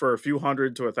ones for a few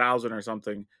hundred to 1,000 or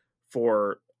something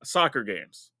for soccer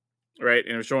games, right?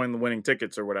 And it was showing the winning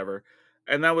tickets or whatever.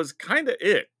 And that was kind of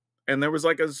it. And there was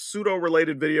like a pseudo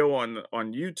related video on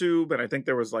YouTube. And I think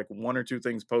there was like 1 or 2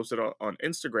 things posted on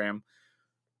Instagram.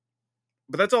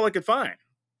 But that's all I could find.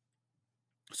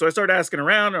 So I started asking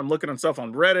around. I'm looking on stuff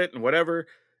on Reddit and whatever.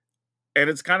 And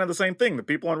it's kind of the same thing. The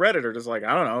people on Reddit are just like,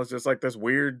 I don't know. It's just like this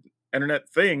weird internet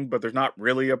thing, but there's not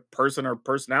really a person or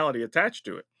personality attached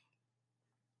to it.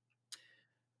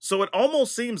 So it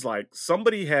almost seems like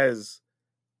somebody has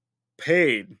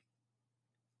paid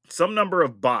some number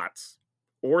of bots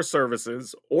or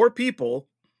services or people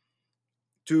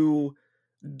to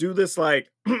do this like,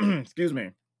 excuse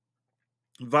me,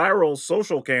 viral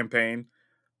social campaign,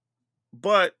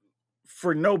 but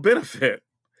for no benefit.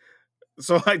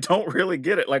 So I don't really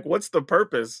get it. Like, what's the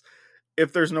purpose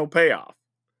if there's no payoff?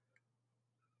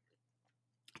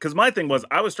 Because my thing was,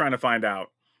 I was trying to find out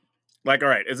Like, all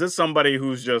right, is this somebody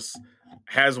who's just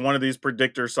has one of these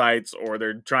predictor sites, or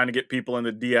they're trying to get people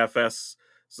into DFS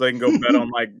so they can go bet on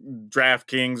like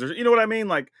DraftKings, or you know what I mean?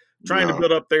 Like trying to Yeah.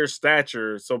 build up their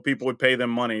stature so people would pay them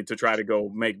money to try to go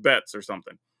make bets or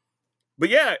something. But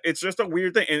yeah, it's just a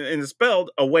weird thing. And it's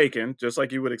spelled awaken, just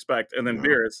like you would expect. And then Yeah.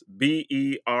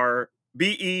 Beerus,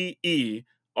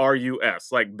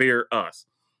 Beerus, like beer us.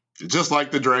 Just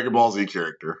like the Dragon Ball Z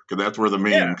character, because that's where the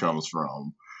meme comes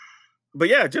from. But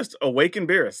yeah, just awaken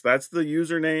Beerus. That's the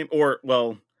username, or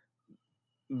well,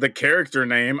 the character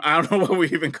name. I don't know what we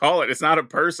even call it. It's not a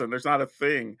person. There's not a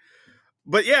thing.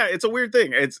 But yeah, it's a weird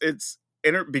thing. It's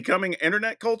becoming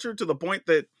internet culture to the point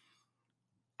that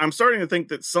I'm starting to think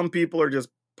that some people are just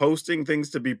posting things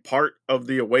to be part of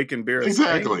the Awaken Beerus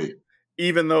Exactly. thing,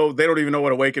 even though they don't even know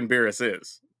what Awaken Beerus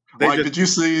is. Did you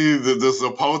see the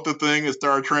Zapota thing that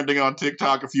started trending on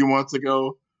TikTok a few months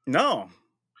ago? No.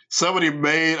 Somebody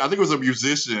made, I think it was a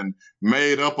musician,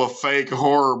 made up a fake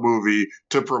horror movie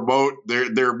to promote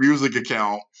their music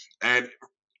account, and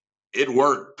it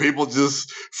worked. People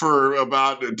just, for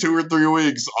about 2 or 3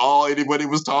 weeks, all anybody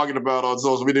was talking about on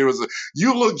social media was,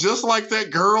 you look just like that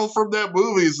girl from that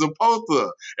movie,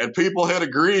 Zapota. And people had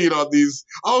agreed on these,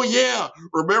 oh yeah,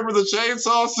 remember the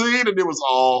chainsaw scene? And it was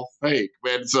all fake,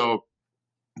 man. So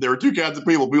there were two kinds of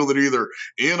people that either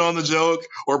in on the joke,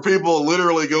 or people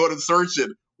literally going and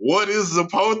searching, what is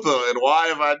Zapota and why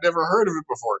have I never heard of it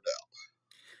before now?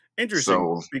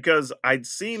 Interesting, because I'd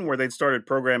seen where they'd started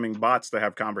programming bots to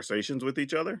have conversations with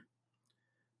each other.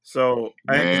 So,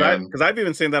 because I've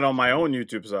even seen that on my own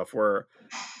YouTube stuff, where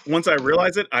once I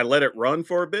realized it, I let it run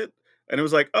for a bit, and it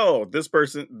was like, oh, this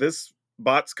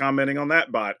bot's commenting on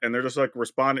that bot, and they're just like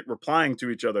replying to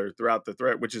each other throughout the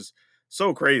thread, which is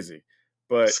so crazy.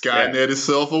 But Skynet is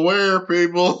self-aware,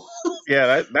 people.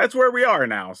 Yeah, that's where we are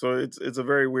now. So it's a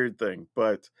very weird thing.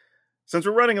 But since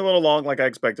we're running a little long, like I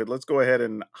expected, let's go ahead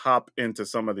and hop into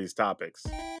some of these topics.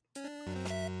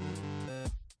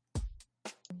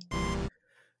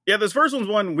 Yeah, this first one's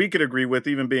one we could agree with,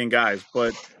 even being guys.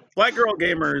 But Black Girl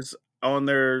Gamers on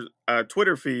their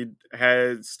Twitter feed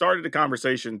has started a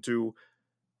conversation to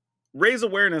raise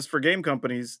awareness for game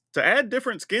companies to add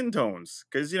different skin tones.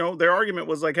 Because, their argument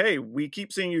was like, hey, we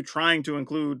keep seeing you trying to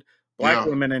include Black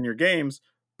women in your games,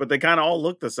 but they kind of all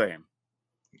look the same.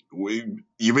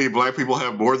 You mean Black people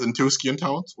have more than 2 skin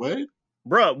tones? Wait.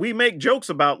 Bruh, we make jokes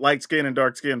about light skin and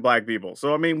dark skin Black people.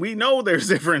 So, I mean, we know there's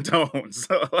different tones.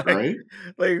 So, right?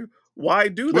 Like, why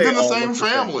do within they the same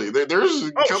family? There's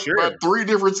about 3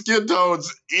 different skin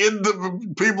tones in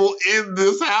the people in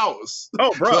this house.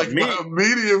 Oh, bro, like my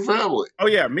immediate family. Oh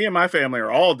yeah, me and my family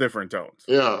are all different tones.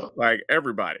 Yeah, like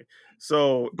everybody.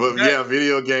 So, but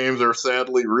video games are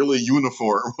sadly really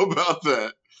uniform about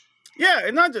that. Yeah,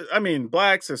 and not just, I mean,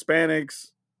 Blacks,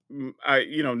 Hispanics,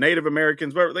 Native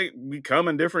Americans, but we come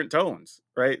in different tones,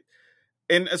 right?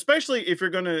 And especially if you're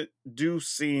going to do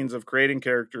scenes of creating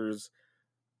characters,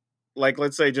 like,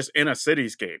 let's say, just in a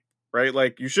cityscape, right?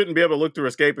 Like, you shouldn't be able to look through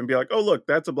Escape and be like, oh, look,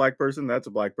 that's a Black person, that's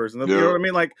a Black person. You know what I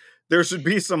mean? Like, there should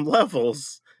be some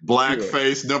levels.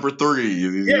 Blackface number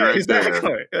 3. Yeah, right,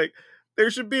 exactly. Like,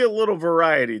 there should be a little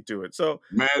variety to it. So,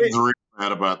 Madden's really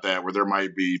mad about that, where there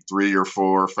might be 3 or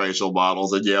 4 facial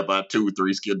models, and about 2 or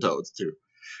 3 skin tones too.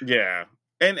 Yeah,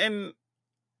 and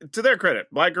to their credit,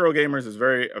 Black Girl Gamers is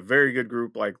a very good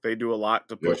group. Like, they do a lot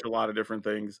to push a lot of different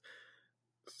things.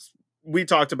 We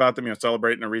talked about them,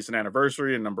 celebrating a recent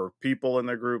anniversary, a number of people in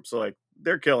their group. So, like,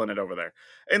 they're killing it over there.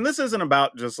 And this isn't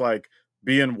about just like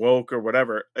being woke or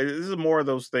whatever. This is more of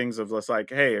those things of just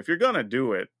like, hey, if you're gonna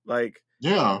do it, like,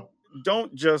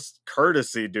 don't just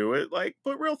courtesy do it. Like,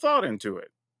 put real thought into it.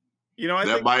 I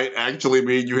think might actually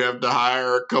mean you have to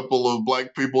hire a couple of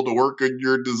Black people to work in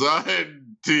your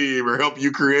design team or help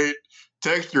you create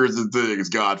textures and things.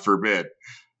 God forbid.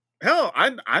 Hell, I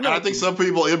know. And I think some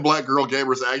people in Black Girl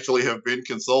Gamers actually have been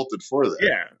consulted for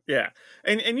that. Yeah.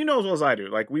 And you know as well as I do,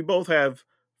 like, we both have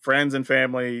friends and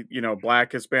family,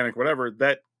 Black, Hispanic, whatever,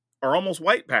 that are almost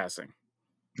white passing.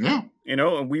 Yeah. And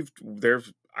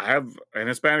I have an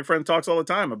Hispanic friend talks all the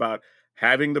time about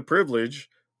having the privilege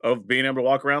of being able to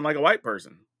walk around like a white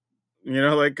person,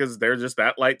 because they're just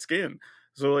that light skin.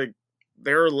 So, like,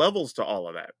 there are levels to all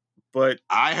of that. But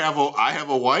I have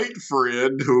a white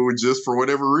friend who, just for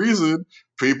whatever reason,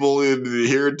 people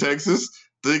here in Texas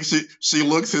think she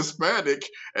looks Hispanic,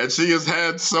 and she has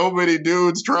had so many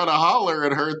dudes trying to holler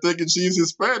at her thinking she's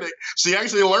Hispanic. She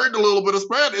actually learned a little bit of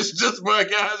Spanish just by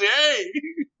guys. Hey,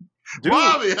 dude,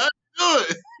 Bobby, how you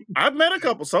doing? I've met a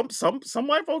couple. Some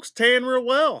white folks tan real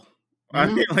well. I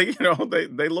mean, like,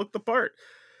 they look the part.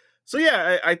 So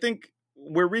yeah, I think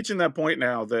we're reaching that point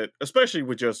now that, especially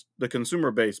with just the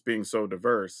consumer base being so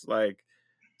diverse, like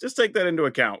just take that into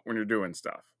account when you're doing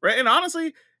stuff, right? And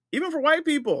honestly, even for white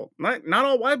people, not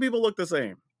all white people look the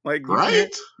same. Like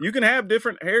Right? you can have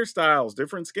different hairstyles,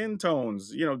 different skin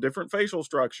tones, different facial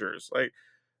structures. Like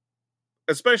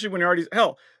especially when you're already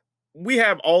hell, we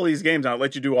have all these games now that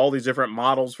let you do all these different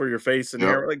models for your face and Yep.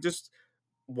 hair. Like just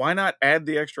why not add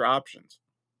the extra options?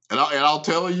 And I'll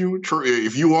tell you,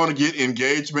 if you want to get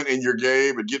engagement in your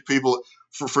game and get people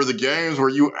for the games where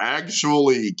you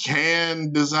actually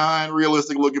can design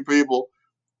realistic looking people,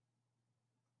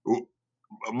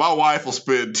 my wife will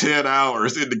spend 10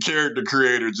 hours in the character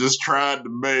creator just trying to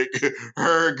make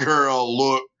her girl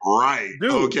look right.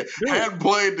 Dude. Hadn't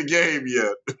played the game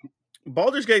yet.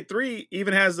 Baldur's Gate 3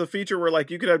 even has the feature where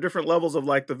like you could have different levels of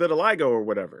like the vitiligo or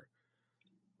whatever.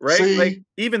 Right? See? Like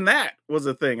even that was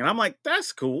a thing. And I'm like,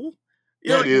 that's cool.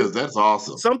 That's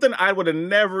awesome. Something I would have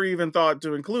never even thought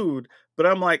to include, but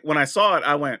I'm like, when I saw it,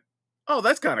 I went, oh,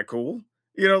 that's kind of cool.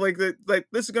 Like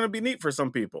this is going to be neat for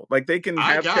some people. Like they can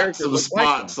have I got some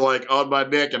spots like on my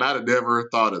neck, and I'd have never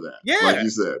thought of that. Yeah. Like you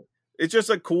said. It's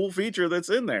just a cool feature that's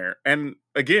in there. And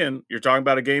again, you're talking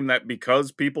about a game that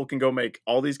because people can go make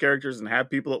all these characters and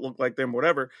have people that look like them,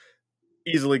 whatever,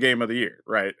 easily game of the year,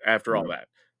 right? After all that.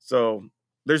 So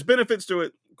there's benefits to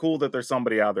it. Cool that there's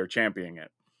somebody out there championing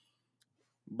it.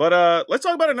 But let's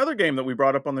talk about another game that we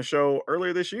brought up on the show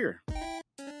earlier this year.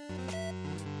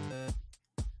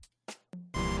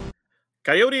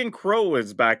 Coyote and Crow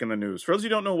is back in the news. For those of you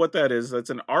who don't know what that is,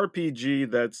 that's an RPG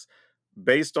that's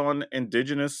based on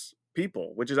indigenous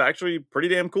people, which is actually pretty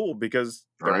damn cool because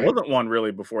there wasn't one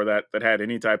really before that had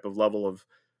any type of level of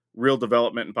real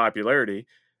development and popularity.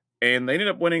 And they ended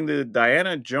up winning the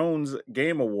Diana Jones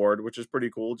Game Award, which is pretty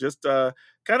cool. Just kind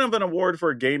of an award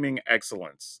for gaming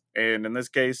excellence. And in this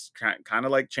case, kind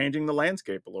of like changing the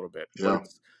landscape a little bit. Yeah.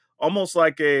 It's almost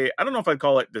like I don't know if I'd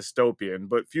call it dystopian,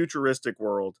 but futuristic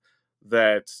world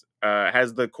that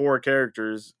has the core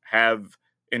characters have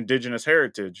indigenous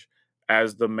heritage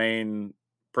as the main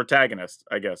protagonist,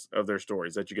 I guess, of their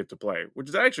stories that you get to play, which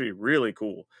is actually really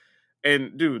cool.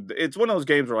 And dude, it's one of those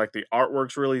games where like the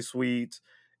artwork's really sweet.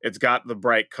 It's got the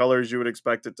bright colors you would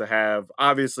expect it to have.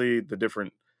 Obviously, the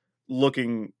different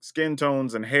looking skin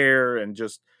tones and hair, and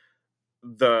just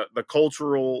the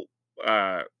cultural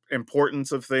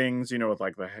importance of things. With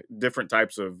like the different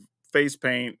types of face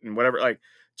paint and whatever. Like,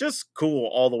 just cool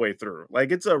all the way through.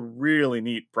 Like, it's a really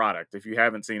neat product. If you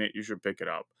haven't seen it, you should pick it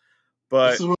up.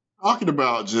 But this is what I'm talking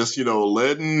about. Just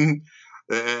letting,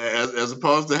 as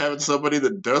opposed to having somebody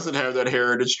that doesn't have that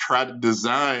heritage try to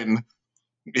design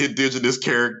indigenous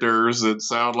characters that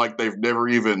sound like they've never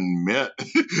even met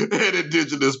an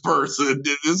indigenous person.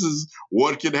 This is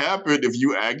what can happen if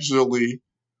you actually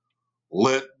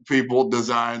let people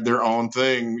design their own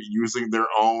thing using their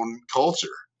own culture.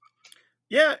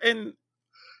 Yeah, and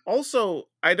also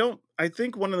I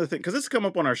think one of the things, because this has come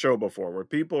up on our show before, where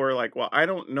people are like, well, I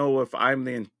don't know if I'm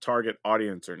the target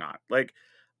audience or not. Like,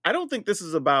 I don't think this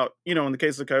is about, in the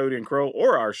case of Coyote and Crow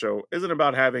or our show, isn't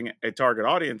about having a target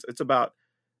audience. It's about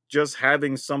just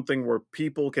having something where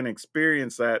people can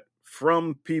experience that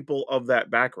from people of that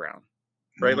background,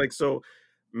 right? Like, so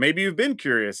maybe you've been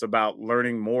curious about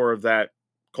learning more of that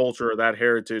culture or that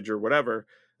heritage or whatever.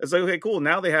 It's like, okay, cool.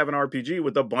 Now they have an RPG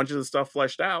with a bunch of the stuff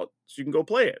fleshed out, so you can go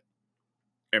play it.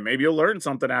 And maybe you'll learn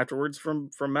something afterwards from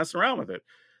messing around with it.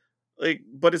 Like,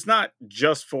 but it's not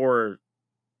just for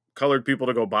colored people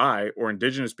to go buy or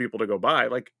indigenous people to go buy.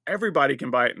 Like, everybody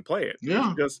can buy it and play it.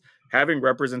 Yeah. It's just having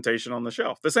representation on the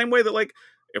shelf. The same way that, like,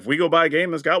 if we go buy a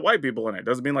game that's got white people in it,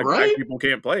 doesn't mean like black people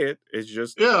can't play it. It's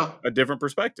just a different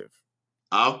perspective.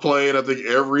 I've played, I think,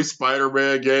 every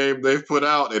Spider-Man game they've put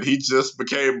out, and he just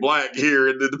became black here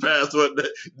in the past,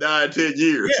 9-10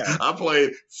 years. Yeah. I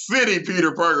played 50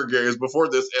 Peter Parker games before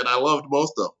this, and I loved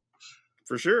most of them.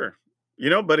 For sure.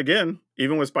 But again,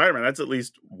 even with Spider-Man, that's at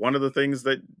least one of the things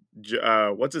that,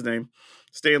 what's his name?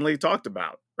 Stan Lee talked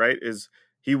about, right? Is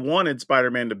he wanted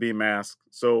Spider-Man to be masked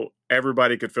so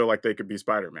everybody could feel like they could be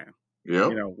Spider-Man. Yeah.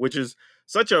 Which is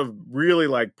such a really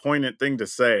like poignant thing to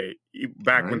say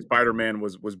back when Spider-Man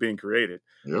was being created.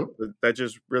 Yep. That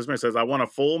just resume says, I want a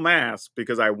full mask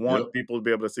because I want people to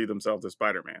be able to see themselves as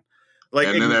Spider-Man. Like,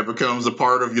 and then that becomes a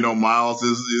part of,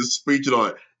 Miles' speech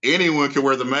on anyone can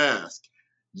wear the mask.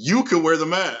 You can wear the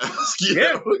mask.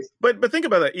 Yeah. But think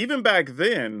about that. Even back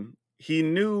then, he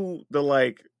knew the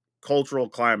like cultural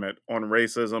climate on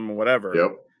racism and whatever.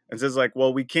 Yep. And says like,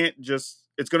 well, we can't just,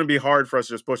 it's going to be hard for us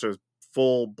to just push a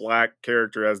full black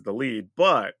character as the lead,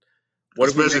 but What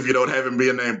Especially if you don't have him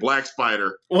being named Black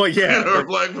Spider. Well, yeah, or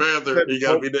Black Panther. He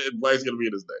got to be Black's going to be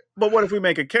in his name. But what if we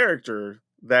make a character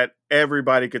that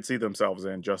everybody could see themselves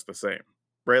in just the same,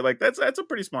 right? Like that's a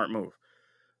pretty smart move.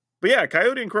 But yeah,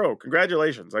 Coyote and Crow,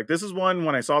 congratulations! Like this is one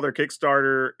when I saw their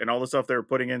Kickstarter and all the stuff they were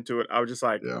putting into it, I was just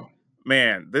like,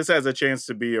 man, this has a chance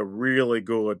to be a really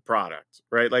good product,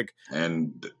 right? Like,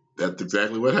 and that's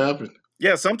exactly what happened.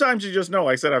 Yeah, sometimes you just know.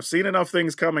 Like I said, I've seen enough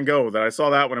things come and go that I saw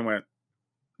that one and went,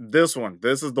 this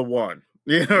is the one.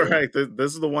 Right?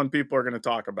 This is the one people are going to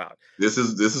talk about. This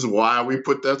is why we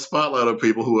put that spotlight on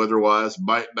people who otherwise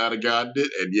might not have gotten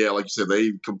it. And yeah, like you said,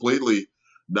 they completely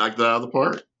knocked it out of the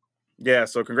park. Yeah,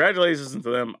 so congratulations to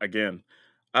them again.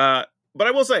 But I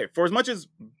will say, for as much as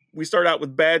we start out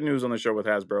with bad news on the show with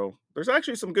Hasbro, there's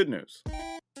actually some good news.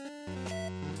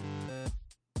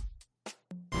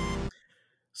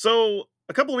 So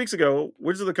a couple of weeks ago,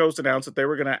 Wizards of the Coast announced that they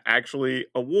were going to actually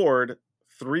award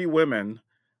 3 women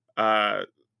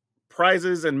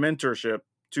prizes and mentorship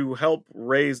to help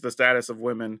raise the status of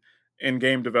women in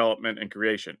game development and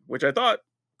creation, which I thought,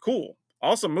 cool,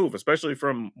 awesome move, especially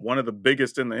from one of the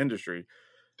biggest in the industry.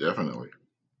 Definitely.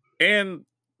 And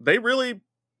they really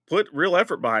put real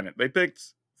effort behind it. They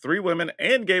picked 3 women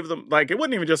and gave them, like, it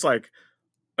wasn't even just like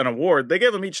an award. They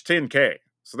gave them each $10K.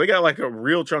 So they got like a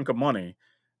real chunk of money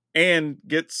and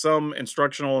get some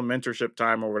instructional and mentorship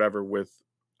time or whatever with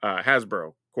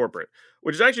Hasbro corporate,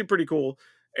 which is actually pretty cool.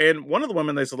 And one of the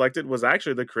women they selected was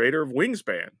actually the creator of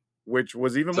Wingspan, which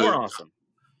was even more awesome.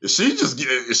 She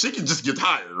can just get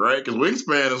hired, right? Because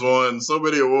Wingspan has won so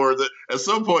many awards. At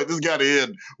some point, this got to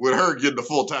end with her getting a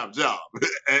full-time job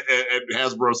at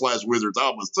Hasbro/Wizards,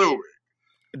 I'm assuming.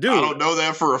 Dude, I don't know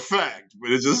that for a fact,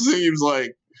 but it just seems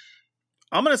like...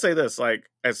 I'm going to say this, like,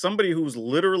 as somebody who's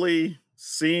literally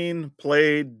seen,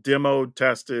 played, demoed,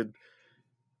 tested,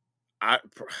 I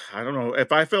don't know.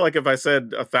 If I feel like if I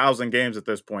said 1,000 games at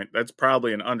this point, that's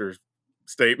probably an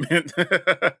understatement.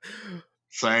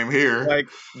 Same here. Like,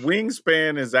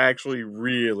 Wingspan is actually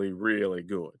really, really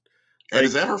good. And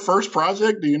is that her first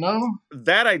project? Do you know?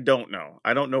 That I don't know.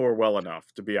 I don't know her well enough,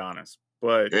 to be honest.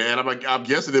 But and I'm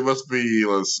guessing it must be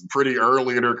pretty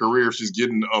early in her career if she's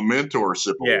getting a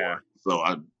mentorship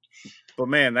award. But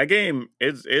man, that game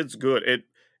it's good.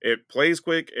 It plays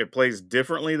quick. It plays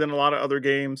differently than a lot of other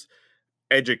games.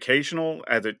 Educational,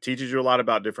 as it teaches you a lot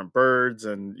about different birds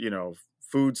and,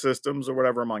 food systems or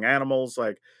whatever among animals,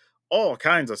 like all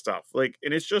kinds of stuff. Like,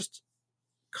 and it's just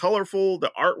colorful.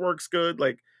 The artwork's good.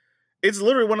 Like, it's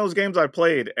literally one of those games I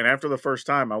played, and after the first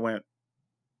time I went,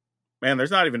 man,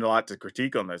 there's not even a lot to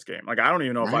critique on this game. Like, I don't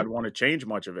even know if I'd want to change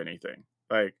much of anything.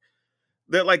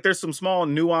 There's some small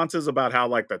nuances about how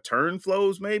like the turn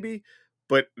flows maybe,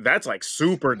 but that's like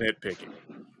super nitpicky.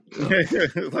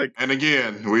 And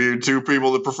again, we're 2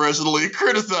 people that professionally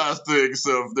criticize things,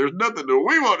 so if there's nothing that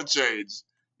we want to change,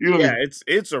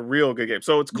 it's a real good game.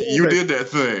 So it's cool. You did that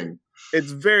thing.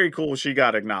 It's very cool she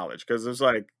got acknowledged, because it's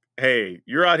like, hey,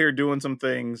 you're out here doing some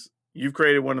things. You've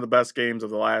created one of the best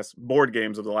board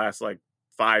games of the last like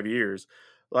 5 years.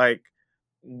 Like,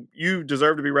 you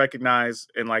deserve to be recognized,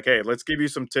 and like, hey, let's give you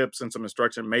some tips and some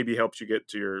instruction, maybe helps you get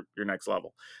to your next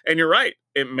level. And you're right.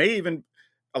 It may even,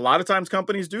 a lot of times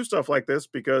companies do stuff like this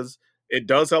because it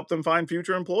does help them find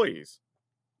future employees.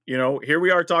 Here we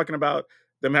are talking about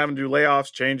them having to do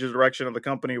layoffs, change the direction of the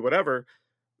company, whatever.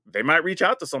 They might reach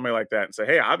out to somebody like that and say,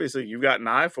 hey, obviously you've got an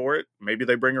eye for it. Maybe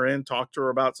they bring her in, talk to her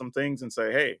about some things and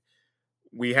say, hey,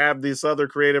 we have this other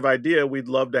creative idea. We'd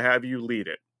love to have you lead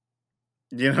it.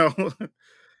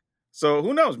 So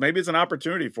who knows? Maybe it's an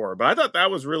opportunity for her. But I thought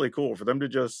that was really cool for them to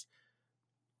just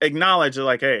acknowledge that,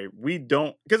 like, hey, we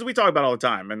don't, because we talk about all the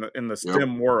time in the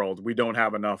STEM world, we don't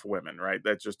have enough women, right?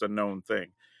 That's just a known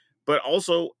thing. But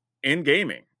also in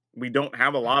gaming, we don't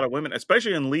have a lot of women,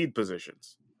 especially in lead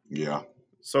positions. Yeah.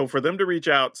 So for them to reach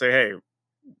out, say, hey,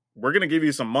 we're going to give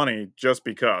you some money just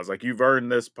because, like, you've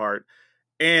earned this part,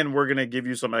 and we're going to give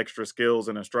you some extra skills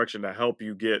and instruction to help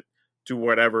you get to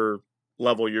whatever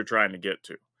level you're trying to get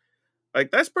to. Like,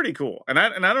 that's pretty cool. And I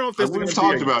don't know if this is we've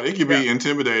talked about it can be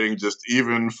intimidating just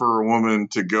even for a woman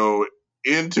to go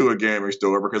into a gaming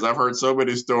store, because I've heard so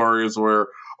many stories where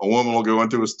a woman will go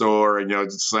into a store and just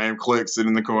the same clique sitting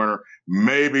in the corner.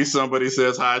 Maybe somebody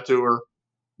says hi to her,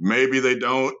 maybe they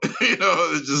don't.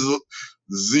 It's just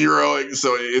zero.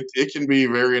 So it can be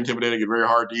very intimidating and very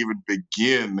hard to even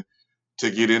begin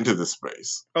to get into the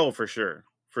space. Oh, for sure.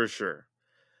 For sure.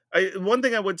 One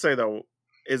thing I would say, though,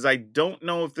 is I don't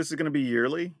know if this is going to be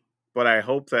yearly, but I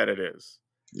hope that it is.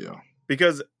 Yeah.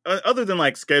 Because other than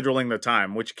like scheduling the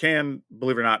time, which can,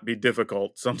 believe it or not, be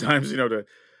difficult sometimes,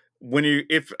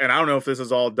 and I don't know if this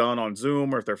is all done on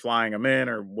Zoom or if they're flying them in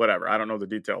or whatever. I don't know the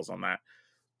details on that.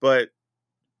 But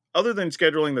other than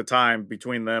scheduling the time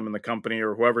between them and the company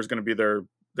or whoever's going to be their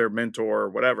mentor or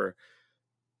whatever,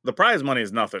 the prize money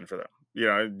is nothing for them.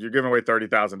 You're giving away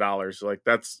 $30,000. Like,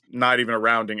 that's not even a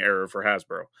rounding error for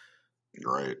Hasbro.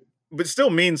 Right. But it still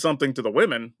means something to the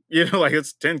women. Like,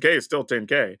 it's 10K, it's still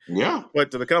 10K. Yeah. But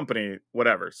to the company,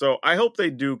 whatever. So I hope they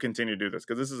do continue to do this,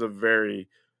 because this is a very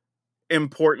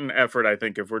important effort, I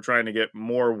think, if we're trying to get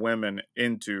more women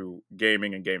into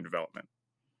gaming and game development.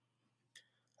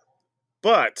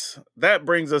 But that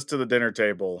brings us to the dinner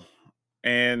table,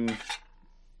 and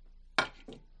I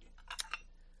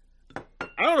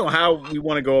don't know how we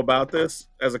want to go about this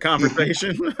as a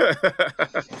conversation. Those are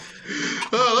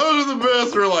the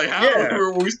best. We're like,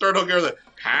 when we start talking about that,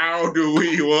 how do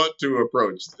we want to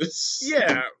approach this?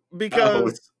 Yeah,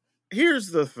 because here's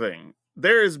the thing.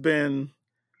 There has been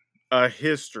a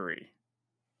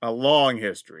long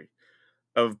history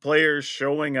of players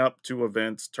showing up to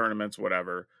events, tournaments,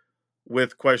 whatever,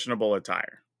 with questionable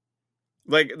attire.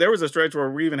 Like, there was a stretch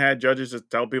where we even had judges just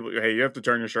tell people, hey, you have to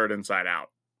turn your shirt inside out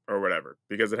or whatever,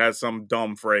 because it has some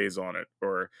dumb phrase on it,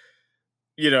 or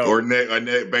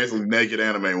basically naked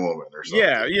anime woman or something.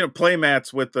 Yeah,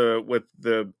 playmats with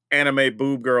the anime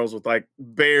boob girls with like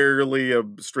barely a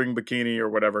string bikini or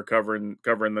whatever covering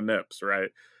the nips, right?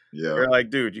 Yeah. They're like,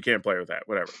 dude, you can't play with that,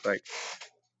 whatever. Like,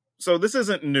 so this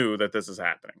isn't new that this is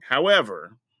happening.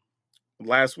 However,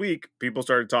 last week, people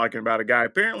started talking about a guy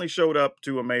apparently showed up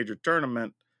to a major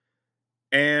tournament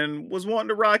and was wanting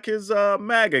to rock his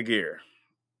MAGA gear.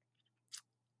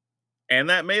 And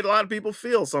that made a lot of people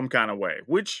feel some kind of way,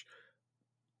 which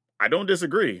I don't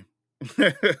disagree.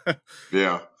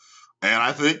 Yeah. And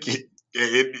I think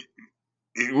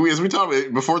as we talked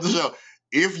about before the show,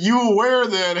 if you wear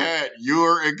that hat,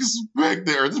 you're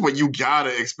expecting, or this is what you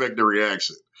gotta expect a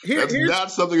reaction. That's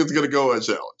not something that's going to go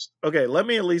unchallenged. Okay, let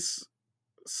me at least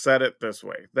set it this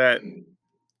way: that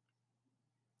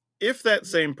if that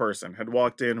same person had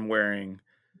walked in wearing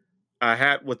a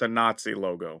hat with a Nazi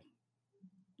logo,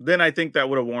 then I think that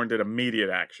would have warranted immediate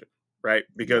action, right?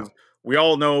 Because we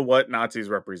all know what Nazis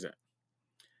represent.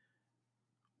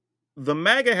 The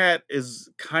MAGA hat is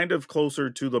kind of closer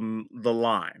to the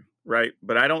line, right?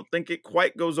 But I don't think it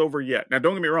quite goes over yet. Now,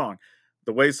 don't get me wrong.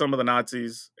 The way some of the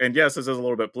Nazis, and yes, this is a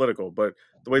little bit political, but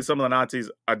the way some of the Nazis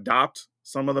adopt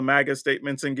some of the MAGA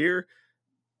statements and gear,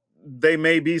 they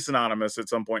may be synonymous at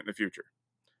some point in the future.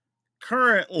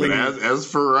 Currently, but as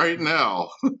for right now,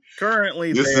 they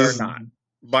are not.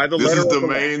 By the letter of the law.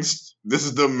 This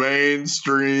is the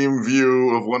mainstream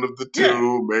view of one of the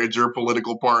two major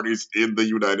political parties in the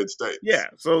United States. Yeah,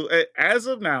 so as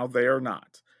of now, they are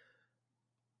not.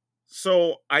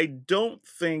 So I don't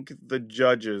think the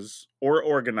judges or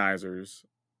organizers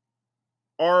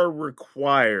are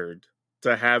required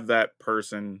to have that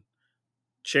person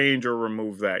change or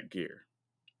remove that gear.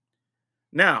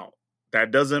 Now, that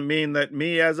doesn't mean that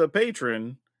me as a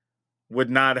patron would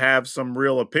not have some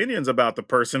real opinions about the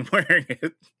person wearing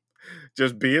it.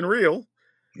 Just being real.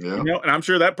 Yeah. And I'm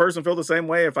sure that person felt the same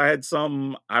way if I had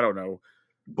some, I don't know,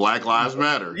 Black Lives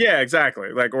Matter. Yeah,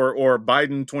 exactly. Like, or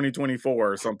Biden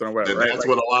 2024 or something or whatever. And that's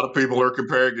what a lot of people are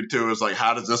comparing it to, is like,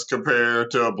 how does this compare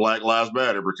to a Black Lives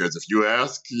Matter? Because if you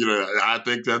ask, I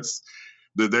think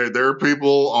there are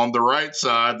people on the right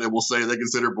side that will say they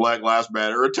consider Black Lives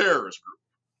Matter a terrorist group.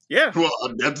 Yeah. Well,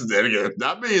 that's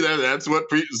not me. That's what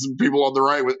people on the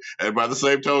right with. And by the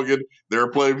same token, there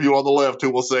are plenty of people on the left who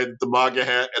will say that the MAGA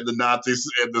hat and the Nazis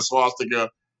and the swastika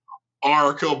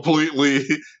are completely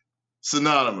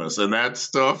synonymous. And that's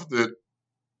stuff that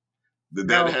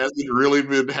hasn't really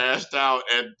been hashed out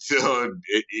at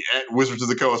Wizards of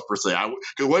the Coast per se.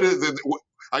 What is it?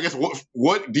 I guess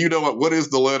what do you know? What is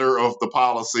the letter of the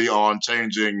policy on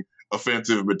changing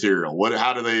offensive material?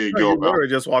 How do they go about it?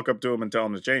 Just walk up to them and tell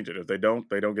them to change it. If they don't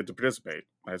get to participate.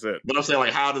 That's it. But I'm saying,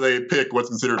 like, how do they pick what's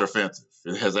considered offensive?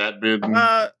 Has that been?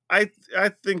 I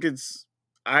think it's.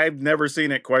 I've never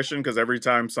seen it questioned, because every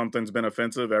time something's been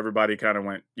offensive, everybody kind of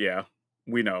went, "Yeah,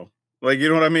 we know." Like, you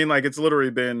know what I mean? Like, it's literally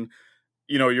been,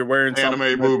 you're wearing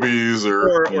anime movies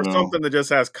or something that just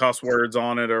has cuss words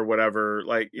on it or whatever.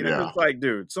 Like, it's like,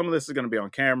 dude, some of this is going to be on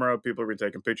camera. People are going to be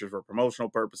taking pictures for promotional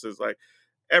purposes. Like,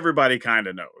 everybody kind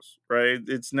of knows, right?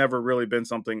 It's never really been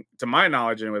something, to my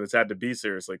knowledge anyway, that's had to be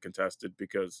seriously contested,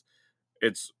 because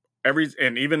it's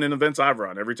and even in events I've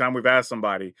run, every time we've asked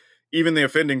somebody, even the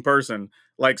offending person,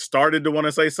 like, started to want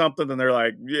to say something, and they're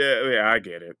like, yeah, I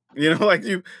get it. You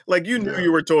knew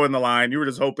you were towing the line. You were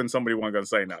just hoping somebody wasn't going to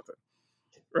say nothing.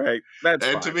 Right. That's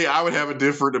fine. To me, I would have a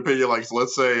different opinion. Like, so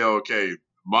let's say, okay,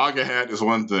 MAGA hat is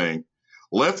one thing.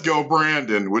 Let's Go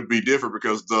Brandon would be different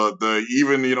because the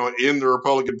even in the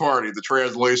Republican Party, the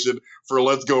translation for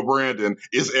Let's Go Brandon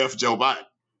is F Joe Biden.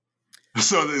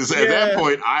 So at that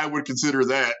point, I would consider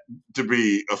that to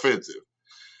be offensive.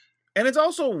 And it's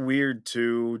also weird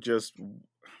too, just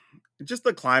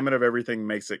the climate of everything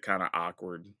makes it kind of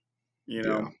awkward,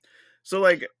 Yeah. So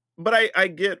like, but I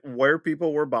get where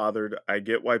people were bothered. I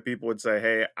get why people would say,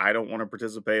 hey, I don't want to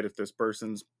participate if this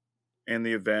person's in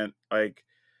the event. Like,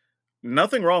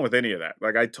 nothing wrong with any of that.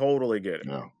 Like, I totally get it.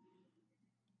 Yeah.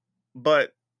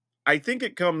 But I think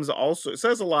it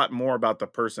says a lot more about the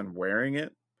person wearing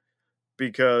it,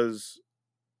 because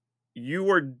you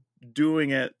are doing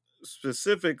it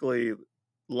specifically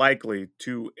likely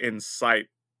to incite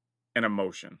an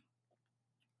emotion,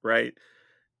 right?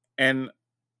 And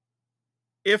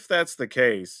if that's the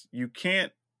case, you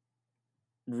can't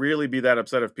really be that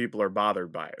upset if people are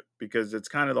bothered by it, because it's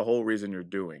kind of the whole reason you're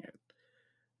doing it.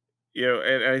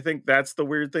 And I think that's the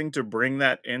weird thing, to bring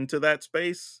that into that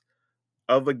space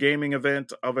of a gaming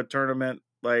event, of a tournament.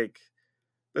 Like,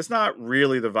 that's not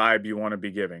really the vibe you want to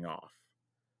be giving off.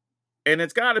 And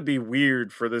it's got to be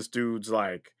weird for this dude's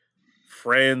like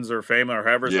friends or family or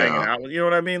whoever's hanging out with. You know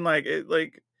what I mean? Like,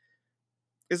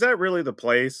 is that really the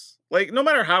place? Like, no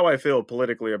matter how I feel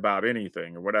politically about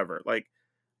anything or whatever, like,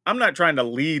 I'm not trying to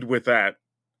lead with that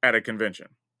at a convention.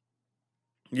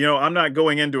 I'm not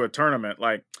going into a tournament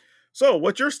like, so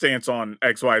what's your stance on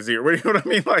XYZ? Or you know what I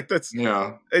mean? Like,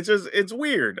 it's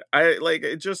weird.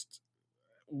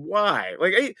 Why?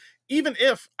 Like, even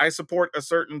if I support a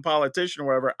certain politician or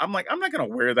whatever, I'm like, I'm not going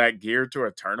to wear that gear to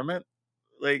a tournament.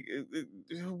 Like,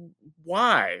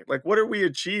 why? Like, what are we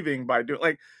achieving by doing,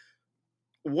 like,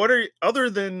 other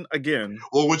than, again?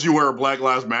 Well, would you wear a Black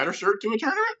Lives Matter shirt to a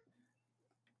tournament?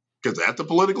 Because that's a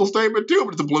political statement too,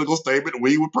 but it's a political statement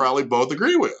we would probably both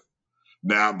agree with.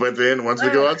 Now, but then once we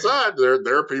go outside,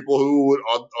 there are people who would,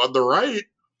 on the right,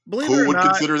 who would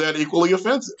consider that equally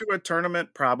offensive. To a tournament,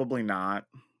 probably not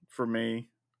for me.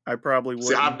 I probably would.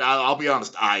 See, I'll be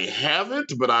honest, I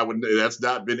haven't, but that's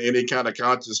not been any kind of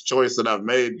conscious choice that I've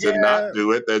made to not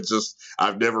do it. That's just,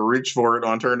 I've never reached for it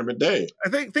on tournament day. I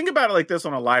think about it like this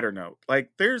on a lighter note.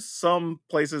 Like, there's some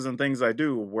places and things I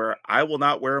do where I will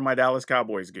not wear my Dallas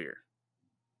Cowboys gear.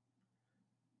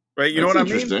 Right? You know what I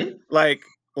mean?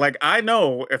 Like I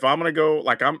know if I'm going to go,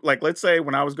 let's say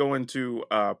when I was going to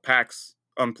PAX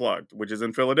Unplugged, which is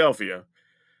in Philadelphia.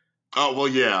 Oh, well,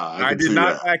 yeah. I did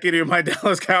not pack any of my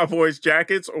Dallas Cowboys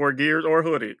jackets or gears or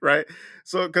hoodie, right?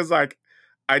 So, because I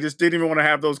just didn't even want to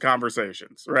have those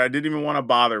conversations, right? I didn't even want to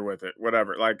bother with it,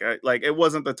 whatever. Like it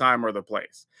wasn't the time or the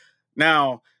place.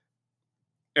 Now,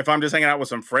 if I'm just hanging out with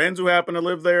some friends who happen to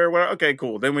live there, okay,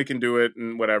 cool. Then we can do it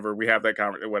and whatever. We have that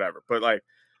conversation, whatever. But like,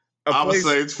 I'm a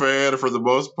Saints fan. For the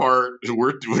most part,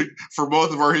 for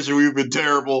both of our history, we've been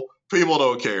terrible. People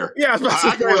don't care. Yeah,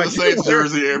 I can wear the Saints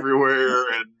jersey everywhere,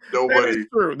 and nobody. That's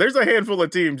true. There's a handful of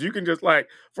teams you can just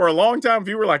for a long time. If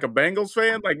you were like a Bengals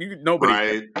fan, nobody,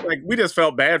 right. Like, we just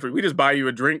felt bad for you. We just buy you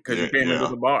a drink because you came into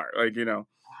the bar,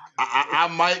 I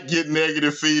might get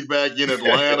negative feedback in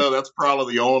Atlanta. That's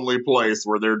probably the only place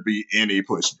where there'd be any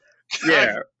pushback.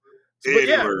 Yeah.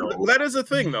 But that is a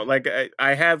thing though. Like,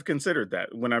 I have considered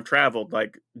that when I've traveled.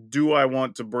 Like, do I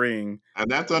want to bring? And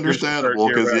that's understandable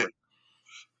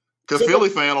because Philly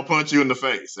fan will punch you in the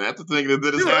face. That's the thing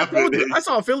that has happened. I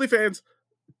saw Philly fans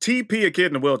TP a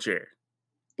kid in a wheelchair.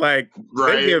 Like,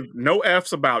 right. They give no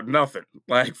F's about nothing.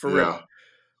 Like, for real.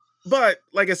 But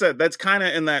like I said, that's kind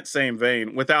of in that same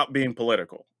vein without being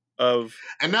political.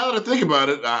 And now that I think about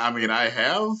it, I mean, I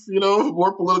have,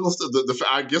 more political stuff.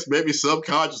 I guess maybe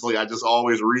subconsciously, I just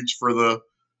always reach for the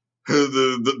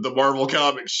Marvel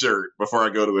Comics shirt before I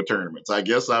go to a tournament. So I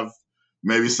guess I've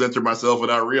maybe censored myself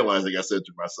without realizing I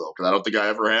censored myself, because I don't think I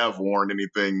ever have worn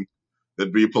anything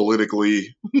that'd be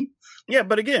politically. Yeah,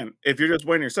 but again, if you're just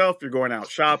wearing yourself, you're going out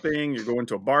shopping, you're going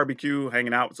to a barbecue,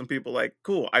 hanging out with some people, like,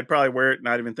 cool. I'd probably wear it and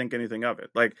not even think anything of it.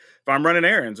 Like, if I'm running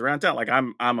errands around town, like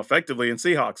I'm effectively in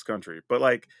Seahawks country. But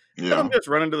like, if I'm just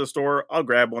running to the store, I'll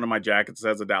grab one of my jackets that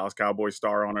has a Dallas Cowboys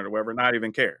star on it or whatever, not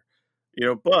even care.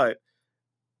 But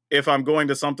if I'm going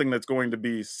to something that's going to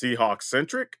be Seahawks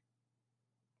centric,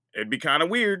 it'd be kind of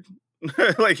weird.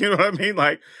 Like, you know what I mean?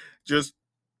 Like, just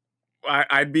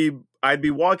I'd be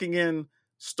walking in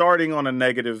starting on a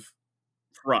negative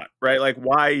front, right? Like,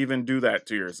 why even do that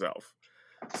to yourself?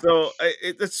 So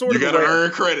it's sort of, you got to earn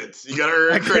credits. You got to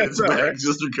earn credits back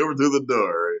just to come through the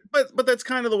door. Right? But that's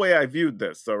kind of the way I viewed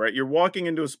this, though, right? You're walking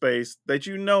into a space that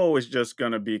is just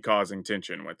going to be causing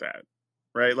tension with that,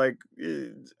 right? Like,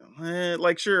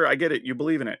 sure, I get it. You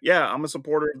believe in it. Yeah, I'm a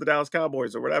supporter of the Dallas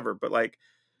Cowboys or whatever, but like,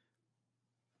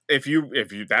 if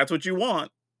you that's what you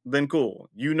want, then cool.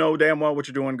 You know damn well what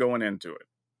you're doing going into it,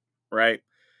 right?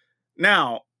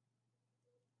 Now,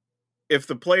 if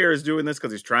the player is doing this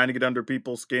because he's trying to get under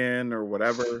people's skin or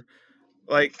whatever,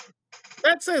 like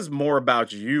that says more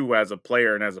about you as a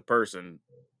player and as a person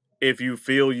if you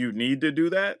feel you need to do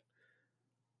that.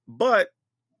 But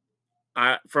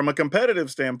from a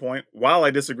competitive standpoint, while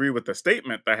I disagree with the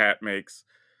statement the hat makes,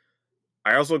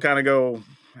 I also kind of go,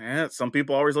 some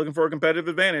people are always looking for a competitive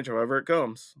advantage, however it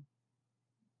comes.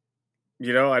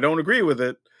 I don't agree with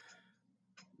it,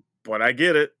 but I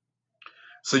get it.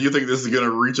 So you think this is going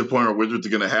to reach a point where Wizards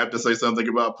are going to have to say something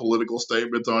about political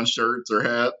statements on shirts or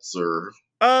hats, or?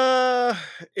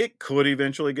 It could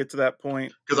eventually get to that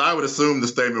point. Because I would assume the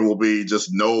statement will be just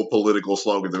no political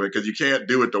slogans, because you can't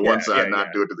do it to one side,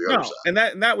 not do it to the other side.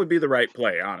 And that would be the right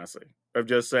play, honestly, of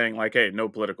just saying like, hey, no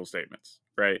political statements,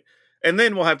 right? And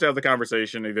then we'll have to have the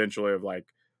conversation eventually of like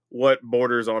what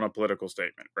borders on a political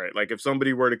statement, right? Like if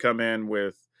somebody were to come in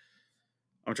with,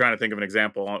 I'm trying to think of an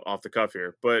example off the cuff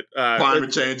here, but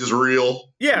climate change is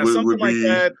real. Yeah, something like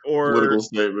that, or political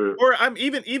statement. Or I'm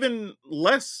even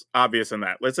less obvious than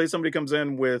that. Let's say somebody comes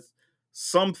in with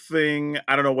something,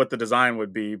 I don't know what the design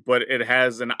would be, but it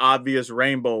has an obvious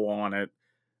rainbow on it,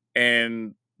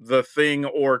 and the thing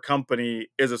or company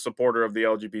is a supporter of the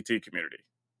LGBT community,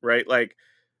 right? Like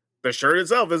the shirt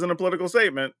itself isn't a political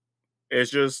statement. It's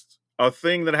just a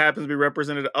thing that happens to be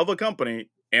representative of a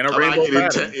company and a rainbow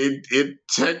pattern. It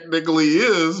technically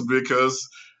is, because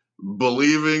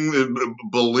believing that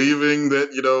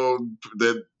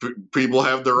that people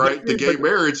have the right to gay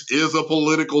marriage is a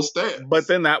political stance. But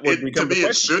then that would become, to me,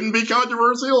 it shouldn't be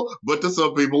controversial, but to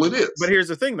some people it is. But here's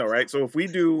the thing, though, right? So if we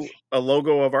do a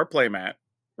logo of our playmat,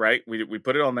 right, we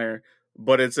put it on there,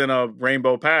 but it's in a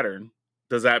rainbow pattern,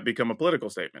 does that become a political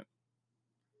statement?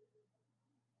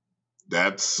 I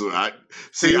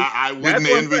wouldn't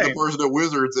envy the person at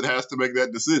Wizards that has to make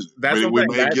that decision. We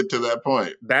may get to that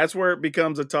point. That's where it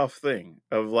becomes a tough thing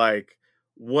of like,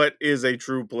 what is a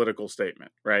true political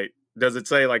statement, right? Does it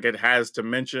say like it has to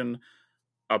mention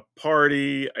a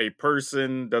party, a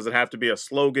person? Does it have to be a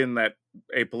slogan that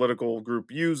a political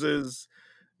group uses?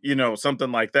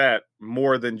 Something like that,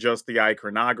 more than just the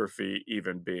iconography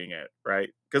even being it, right?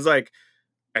 Because like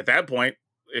at that point,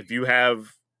 if you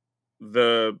have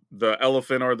the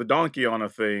elephant or the donkey on a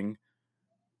thing,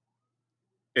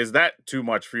 is that too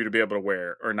much for you to be able to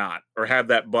wear or not, or have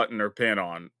that button or pin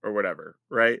on or whatever,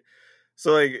 right?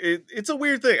 So like it's a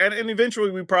weird thing, and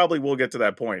eventually we probably will get to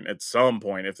that point at some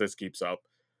point if this keeps up.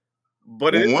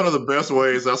 But one of the best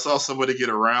ways I saw somebody get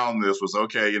around this was,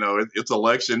 okay, it's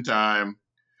election time,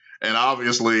 and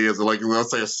obviously, as like,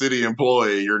 let's say a city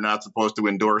employee, you're not supposed to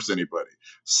endorse anybody.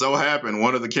 So happened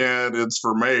one of the candidates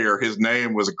for mayor, his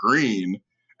name was Green,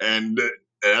 and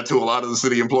that's who a lot of the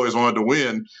city employees wanted to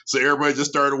win. So everybody just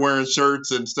started wearing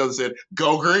shirts and stuff that said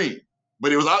 "Go Green,"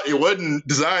 but it wasn't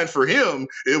designed for him.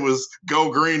 It was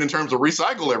 "Go Green" in terms of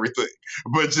recycle everything.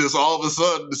 But just all of a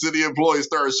sudden, the city employees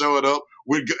started showing up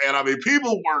and I mean,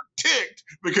 people were ticked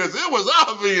because it was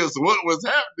obvious what was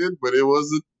happening, but it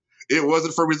wasn't. It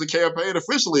wasn't for me as a campaign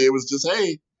officially. It was just,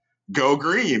 hey, go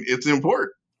green. It's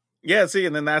important. Yeah, see,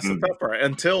 and then that's the tough part.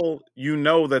 Until you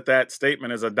know that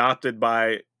statement is adopted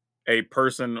by a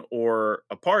person or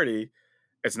a party,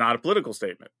 it's not a political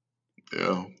statement.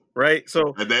 Yeah. Right?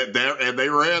 So and they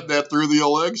ran that through the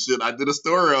election. I did a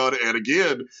story on it, and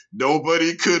again,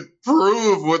 nobody could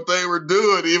prove what they were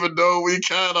doing, even though we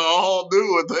kind of all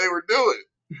knew what they were doing.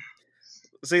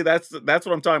 See, that's what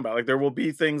I'm talking about. Like there will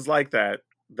be things like that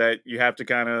you have to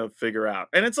kind of figure out.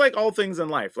 And it's like all things in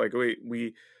life. Like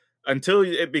we until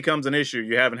it becomes an issue,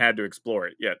 you haven't had to explore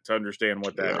it yet to understand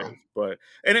what that is.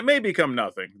 And it may become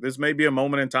nothing. This may be a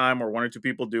moment in time where one or two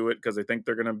people do it because they think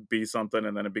they're going to be something,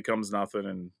 and then it becomes nothing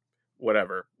and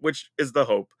whatever, which is the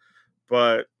hope.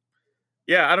 But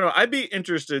yeah, I don't know. I'd be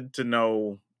interested to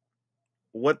know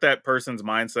what that person's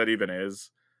mindset even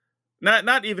is.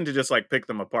 Not even to just like pick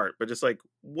them apart, but just like,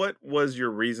 what was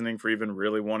your reasoning for even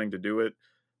really wanting to do it?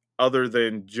 Other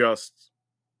than just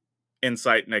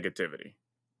incite negativity,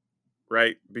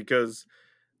 right? Because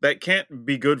that can't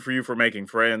be good for you for making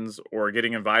friends or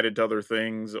getting invited to other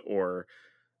things or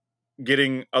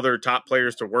getting other top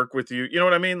players to work with you. You know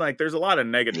what I mean? Like there's a lot of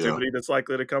negativity that's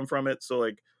likely to come from it. So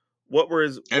like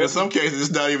in some cases,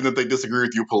 it's not even that they disagree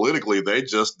with you politically. They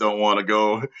just don't want to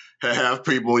go have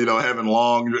people, having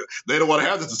they don't want to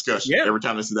have this discussion every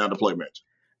time they sit down to play Magic.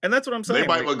 And that's what I'm saying. They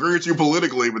might agree with you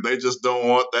politically, but they just don't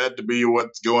want that to be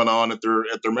what's going on at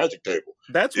their Magic table.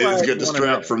 That's why it's going to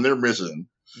distract from their mission.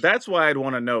 That's why I'd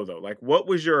want to know, though. Like, what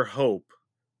was your hope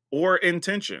or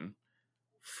intention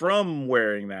from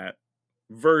wearing that?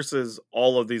 versus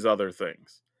all of these other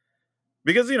things.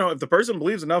 Because, if the person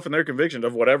believes enough in their conviction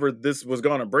of whatever this was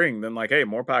going to bring, then hey,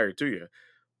 more power to you.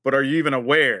 But are you even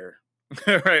aware,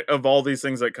 right, of all these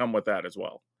things that come with that as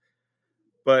well?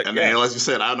 But and as you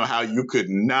said, I don't know how you could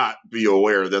not be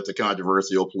aware that's a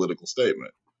controversial political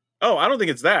statement. Oh, I don't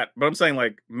think it's that. But I'm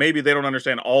saying maybe they don't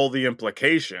understand all the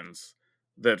implications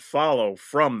that follow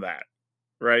from that,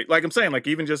 right? Like I'm saying,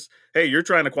 even just, hey, you're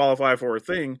trying to qualify for a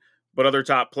thing, but other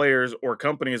top players or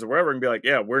companies or wherever can be like,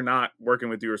 yeah, we're not working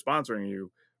with you or sponsoring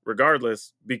you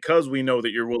regardless, because we know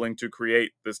that you're willing to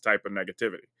create this type of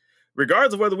negativity.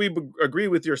 Regardless of whether we agree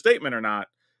with your statement or not,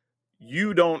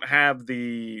 you don't have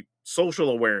the social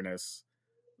awareness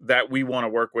that we want to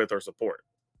work with or support,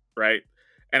 right?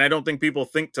 And I don't think people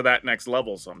think to that next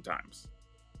level sometimes.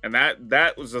 And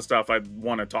that was the stuff I'd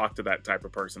want to talk to that type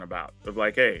of person about. Of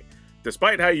hey,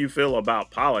 despite how you feel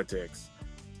about politics,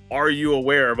 are you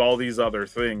aware of all these other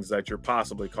things that you're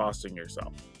possibly costing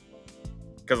yourself?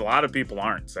 Because a lot of people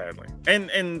aren't, sadly.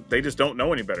 And they just don't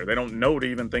know any better. They don't know to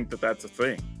even think that that's a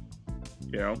thing,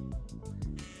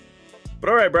 But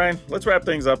all right, Brian, let's wrap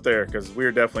things up there because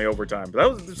we're definitely over time.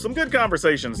 But that was some good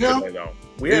conversations today, though.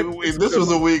 This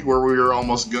was a week where we were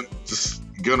almost just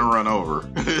gonna run over.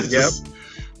 Yep.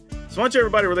 So why don't you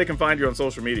everybody where they can find you on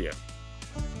social media?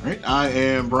 All right, I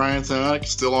am Brian Sanak,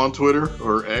 still on Twitter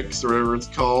or X or whatever it's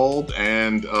called,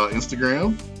 and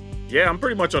Instagram. Yeah, I'm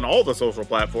pretty much on all the social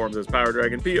platforms as Power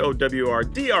Dragon,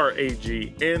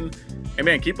 POWRDRAGN. And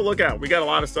man, keep a lookout. We got a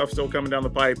lot of stuff still coming down the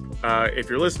pipe. If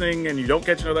you're listening and you don't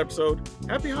catch another episode,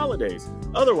 happy holidays.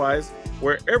 Otherwise,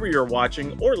 wherever you're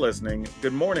watching or listening,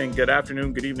 good morning, good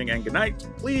afternoon, good evening, and good night.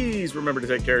 Please remember to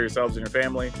take care of yourselves and your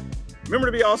family. Remember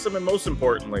to be awesome, and most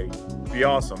importantly, be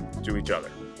awesome to each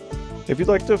other. If you'd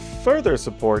like to further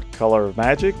support Color of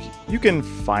Magic, you can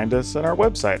find us on our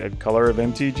website at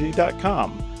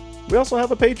colorofmtg.com. We also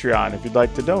have a Patreon if you'd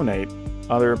like to donate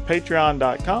under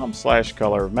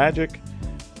patreon.com/colorofmagic.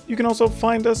 You can also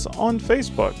find us on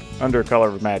Facebook under Color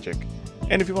of Magic.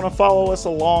 And if you want to follow us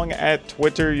along at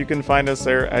Twitter, you can find us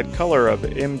there at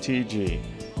colorofmtg.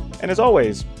 And as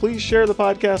always, please share the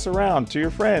podcast around to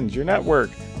your friends, your network,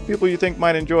 people you think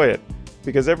might enjoy it,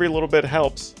 because every little bit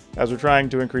helps as we're trying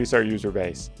to increase our user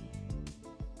base.